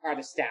far are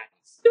the statins.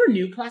 Is there a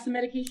new class of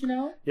medication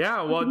out?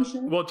 Yeah,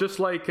 well, just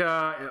like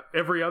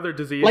every other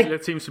disease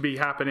that seems to be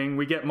happening,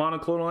 we get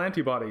monoclonal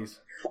antibodies.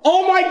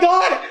 Oh my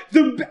God!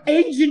 The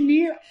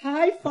engineer,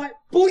 high five,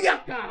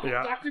 booyaka!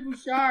 Yeah. Dr.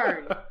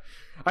 Bouchard.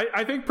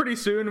 I think pretty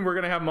soon we're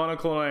going to have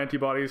monoclonal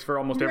antibodies for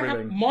almost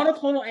everything.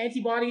 Monoclonal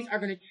antibodies are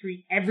going to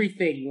treat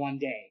everything one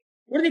day.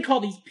 What do they call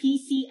these?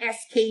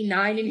 PCSK9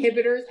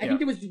 inhibitors? I think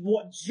there was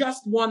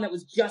just one that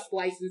was just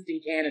licensed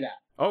in Canada.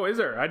 Oh, is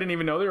there? I didn't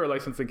even know they were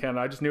licensed in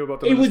Canada. I just knew about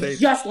them in the States. It was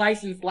just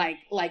licensed like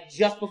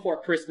just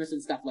before Christmas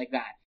and stuff like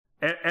that.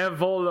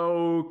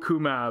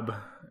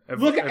 Evolocumab.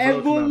 Look at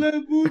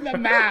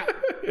Evolocumab.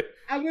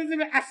 I'm going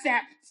to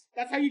accept.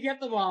 That's how you get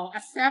them all.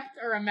 Accept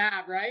or a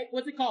mab, right?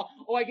 What's it called?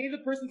 Oh, I gave the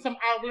person some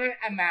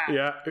mab.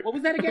 Yeah. What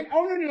was that again?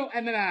 Oh, no,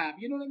 mab.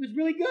 You know, it was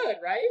really good,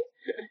 right?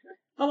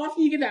 How often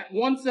do you get that?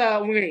 Once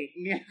a week.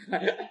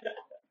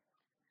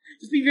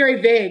 Just be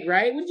very vague,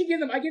 right? What did you give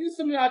them? I gave them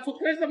some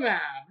tocilizumab.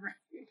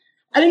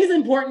 I think it's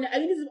important. I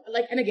think it's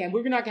like, and again,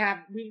 we're gonna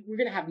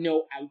have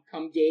no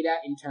outcome data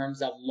in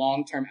terms of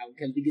long-term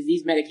outcomes because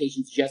these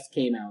medications just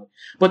came out,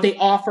 but they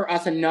offer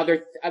us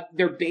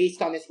they're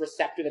based on this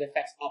receptor that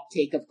affects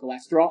uptake of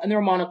cholesterol, and they're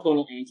a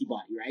monoclonal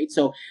antibody, right?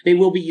 So they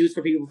will be used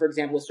for people, for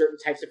example, with certain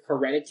types of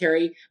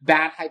hereditary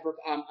bad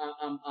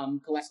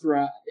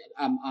cholesterol,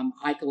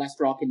 high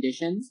cholesterol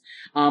conditions.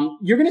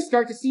 You're gonna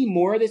start to see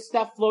more of this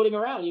stuff floating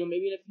around. You know,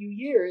 maybe in a few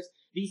years,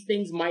 these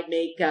things might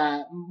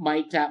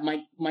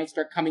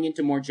start coming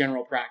into more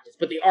general practice,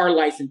 but they are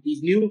licensed.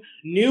 These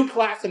new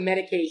class of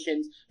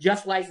medications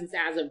just licensed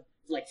as of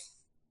like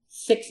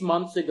 6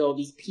 months ago.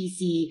 These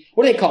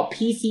what do they call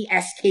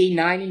PCSK9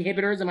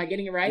 inhibitors? Am I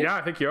getting it right? Yeah,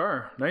 I think you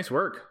are. Nice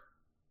work.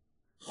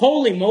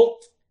 Holy moly!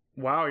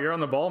 Wow, you're on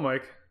the ball,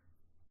 Mike.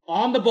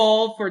 On the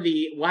ball for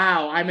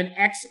wow. I'm an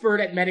expert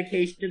at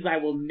medications I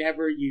will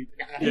never use.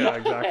 Yeah,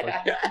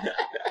 exactly.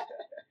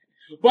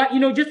 But, you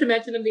know, just to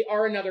mention them, they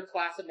are another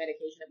class of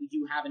medication that we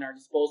do have in our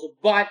disposal.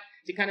 But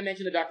to kind of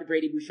mention the Dr.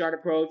 Brady Bouchard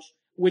approach,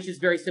 which is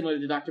very similar to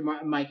the Dr.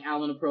 Mike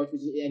Allen approach,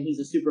 and he's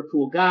a super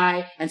cool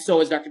guy, and so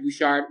is Dr.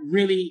 Bouchard.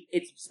 Really,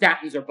 it's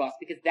statins or bust,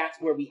 because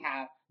that's where we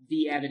have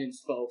the evidence,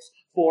 folks,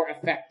 for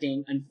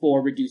affecting and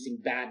for reducing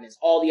badness.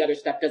 All the other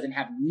stuff doesn't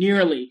have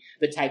nearly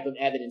the type of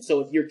evidence.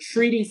 So if you're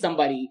treating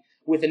somebody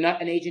with an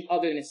agent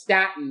other than a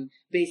statin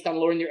based on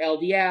lowering their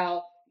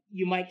LDL,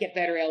 you might get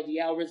better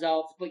LDL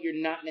results, but you're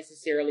not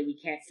necessarily, we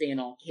can't say in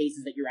all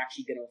cases that you're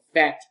actually going to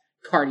affect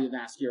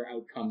cardiovascular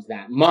outcomes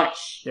that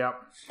much. Yeah.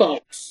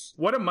 Folks.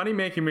 What a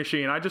money-making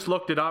machine. I just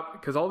looked it up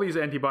because all these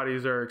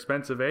antibodies are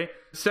expensive, eh?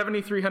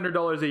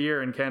 $7,300 a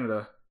year in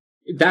Canada.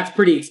 That's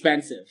pretty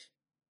expensive.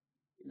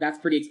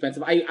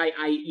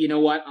 You know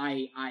what?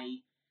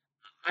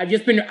 I've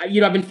just been,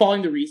 I've been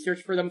following the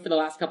research for them for the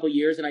last couple of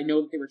years, and I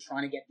know that they were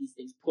trying to get these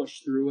things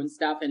pushed through and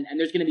stuff, and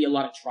there's going to be a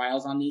lot of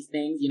trials on these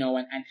things,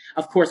 and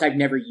of course I've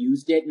never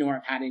used it, nor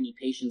have had any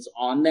patients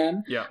on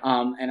them. Yeah.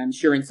 And I'm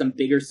sure in some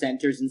bigger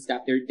centers and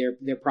stuff,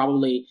 they're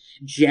probably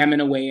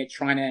jamming away at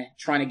trying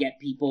to get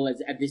people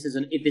if this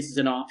is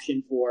an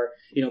option for,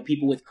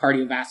 people with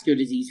cardiovascular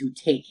disease who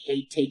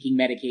hate taking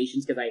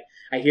medications, because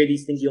I hear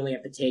these things you only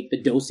have to take,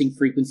 the dosing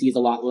frequency is a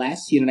lot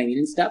less, you know what I mean,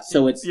 and stuff.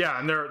 So it's, yeah,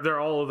 and they're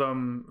all of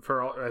them,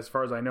 as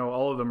far as I know,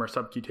 all of them are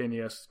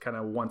subcutaneous, kind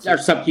of once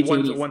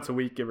a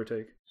week, give or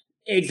take.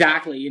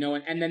 Exactly,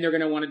 and then they're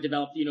going to want to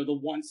develop, the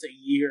once a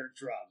year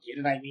drug, you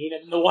know what I mean,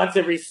 and the once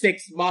every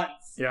 6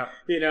 months, yeah,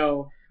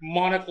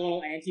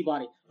 monoclonal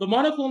antibody. The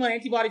monoclonal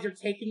antibodies are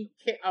taking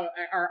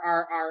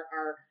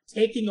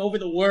taking over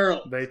the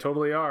world. They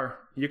totally are.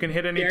 You can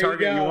hit any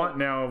target you want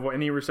now of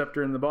any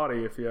receptor in the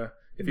body if you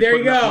put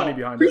enough money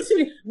behind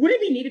it. Would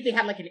it be neat if they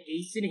had like an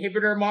ACE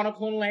inhibitor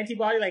monoclonal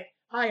antibody, like,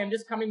 hi, I'm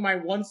just coming my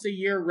once a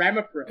year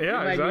Ramipril.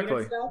 Yeah,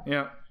 exactly.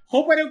 Yeah.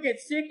 Hope I don't get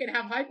sick and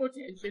have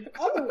hypotension.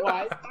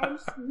 Otherwise, I'm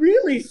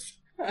really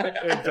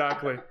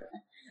exactly.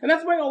 And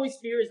that's my always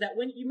fear is that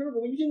when you're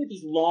dealing with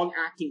these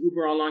long-acting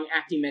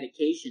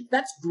medications,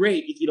 that's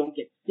great if you don't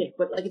get sick.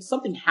 But like if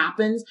something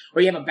happens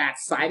or you have a bad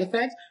side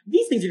effect,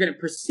 these things are going to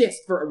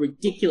persist for a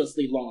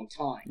ridiculously long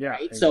time. Yeah,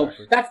 right? Exactly.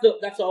 So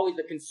that's always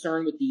the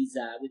concern with these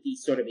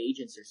sort of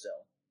agents or so.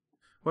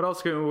 What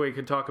else we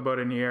can talk about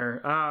in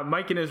here?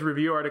 Mike in his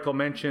review article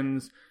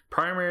mentions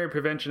primary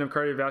prevention of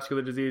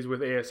cardiovascular disease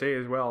with ASA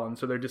as well. And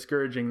so they're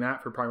discouraging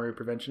that for primary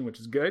prevention,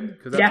 which is good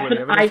because that's what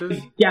evidence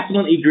is. I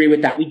definitely agree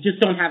with that. We just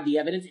don't have the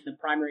evidence in the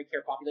primary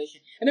care population.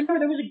 And remember,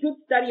 there was a good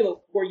study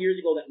about 4 years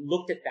ago that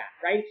looked at that,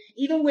 right?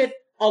 Even with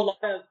a lot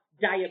of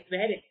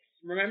diabetics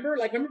Remember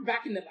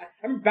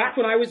back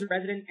when I was a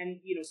resident and,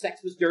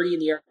 sex was dirty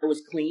and the air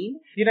was clean.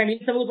 You know what I mean?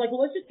 Someone was like,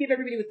 well, let's just give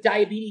everybody with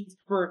diabetes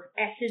for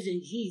S's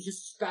and G's,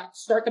 just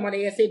start them on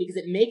ASA because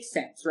it makes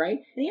sense, right?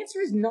 And the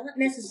answer is not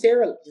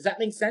necessarily. Does that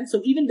make sense?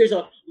 So even there's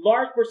a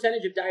large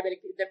percentage of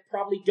diabetics that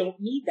probably don't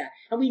need that.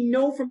 And we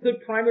know from good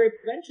primary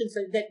prevention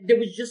that there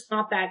was just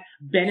not that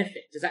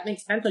benefit. Does that make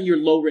sense on your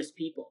low risk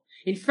people?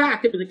 In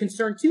fact, it was a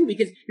concern too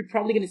because you're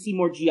probably going to see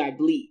more GI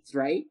bleeds,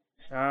 right?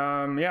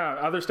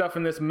 Other stuff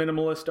in this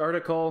minimalist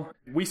article.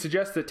 We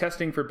suggest that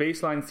testing for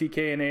baseline CK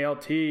and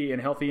ALT in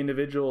healthy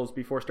individuals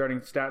before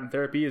starting statin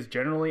therapy is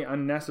generally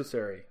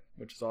unnecessary,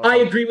 which is awesome. I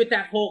agree with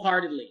that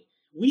wholeheartedly.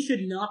 We should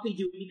not be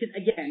doing, because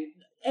again,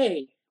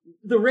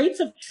 the rates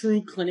of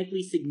true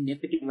clinically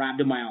significant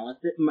rhabdomyolysis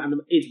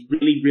is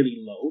really, really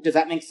low. Does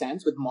that make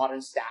sense with modern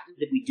statins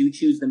if we do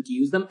choose them to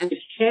use them? And the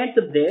chance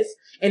of this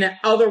in an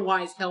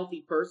otherwise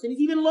healthy person is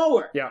even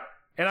lower. Yeah.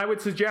 And I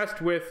would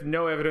suggest, with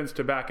no evidence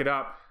to back it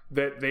up,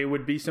 that they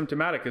would be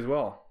symptomatic as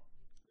well.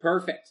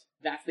 Perfect.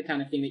 That's the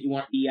kind of thing that you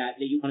want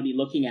to be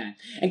looking at.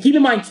 And keep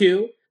in mind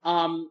too,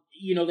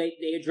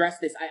 they address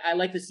this. I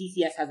like the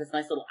CCS has this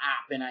nice little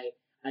app, and I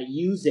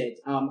use it.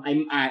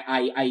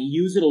 I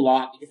use it a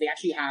lot because they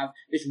actually have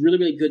this really,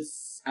 really good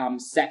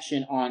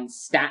section on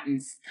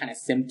statins kind of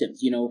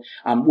symptoms.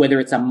 Whether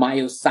it's a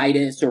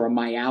myositis or a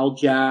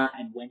myalgia,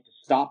 and when to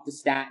stop the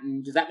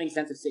statin. Does that make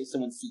sense? If say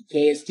someone's CK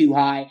is too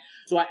high.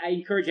 So I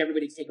encourage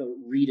everybody to take a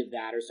read of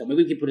that or so.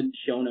 Maybe we can put it in the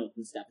show notes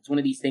and stuff. It's one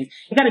of these things.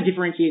 It kind of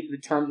differentiates the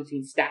terms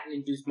between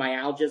statin-induced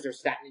myalgias or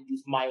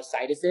statin-induced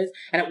myositis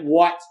and at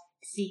what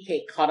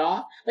CK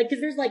cutoff. Because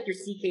there's your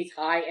CK's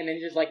high and then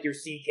there's your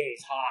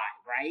CK's high,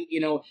 right?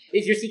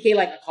 Is your CK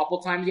a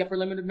couple times the upper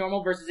limit of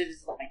normal versus it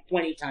is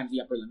 20 times the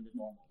upper limit of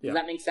normal? Does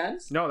that make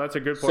sense? No, that's a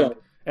good point.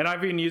 And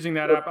I've been using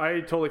that app. I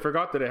totally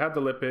forgot that it had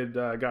the lipid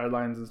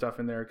guidelines and stuff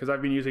in there because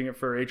I've been using it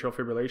for atrial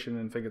fibrillation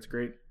and think it's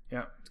great.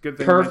 Yeah, it's a good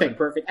thing.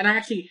 Perfect. And I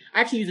actually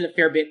use it a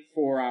fair bit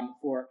for I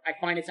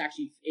find it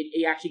actually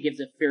gives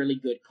a fairly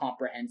good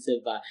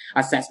comprehensive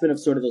assessment of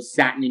sort of those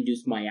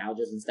statin-induced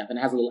myalgias and stuff. And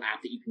it has a little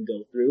app that you can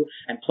go through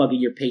and plug in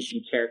your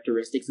patient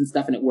characteristics and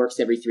stuff, and it works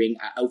everything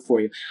out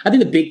for you. I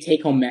think the big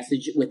take-home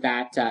message with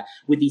that,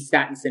 with these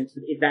statin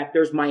symptoms, is that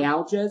there's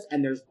myalgias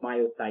and there's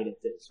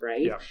myositis,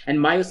 right? Yeah. And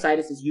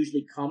myositis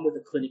usually come with a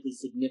clinically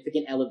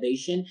significant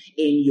elevation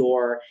in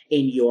your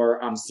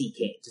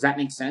CK. Does that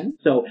make sense?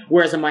 So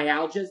whereas a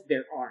myalgias,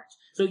 there aren't.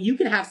 So you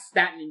can have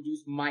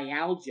statin-induced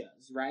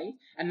myalgias, right?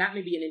 And that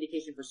may be an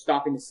indication for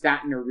stopping the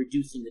statin or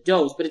reducing the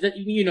dose. But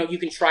you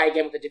can try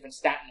again with a different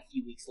statin a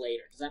few weeks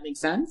later. Does that make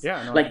sense?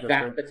 Yeah. No, that's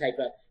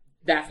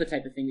the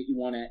type of thing that you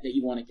want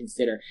to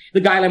consider.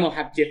 The guideline will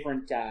have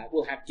different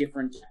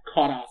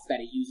cutoffs that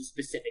it uses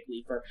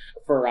specifically for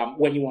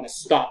when you want to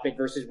stop it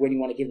versus when you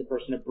want to give the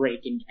person a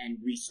break and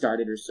restart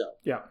it or so.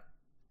 Yeah.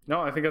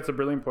 No, I think that's a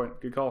brilliant point.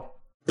 Good call.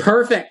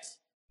 Perfect.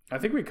 I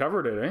think we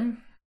covered it, eh?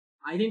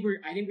 I think we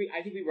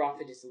rocked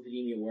the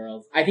dyslipidemia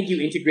world. I think you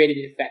integrated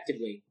it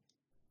effectively.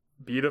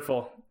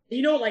 Beautiful.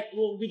 We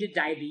did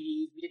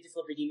diabetes, we did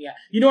dyslipidemia.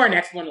 Our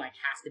next one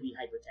has to be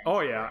hypertension. Oh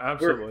yeah,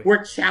 absolutely.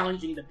 We're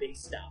challenging the big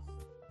stuff.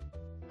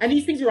 And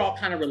these things are all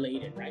kind of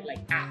related, right?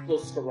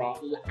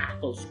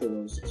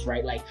 Atherosclerosis,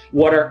 right?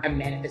 What are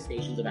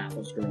manifestations of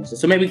atherosclerosis?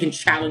 So maybe we can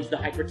challenge the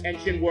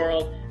hypertension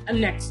world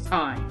next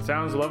time.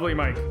 Sounds lovely,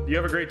 Mike. You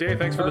have a great day.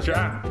 Thanks for the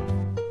chat.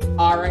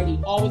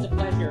 Alrighty, always a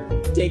pleasure.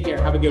 Take care.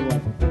 Have a good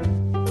one.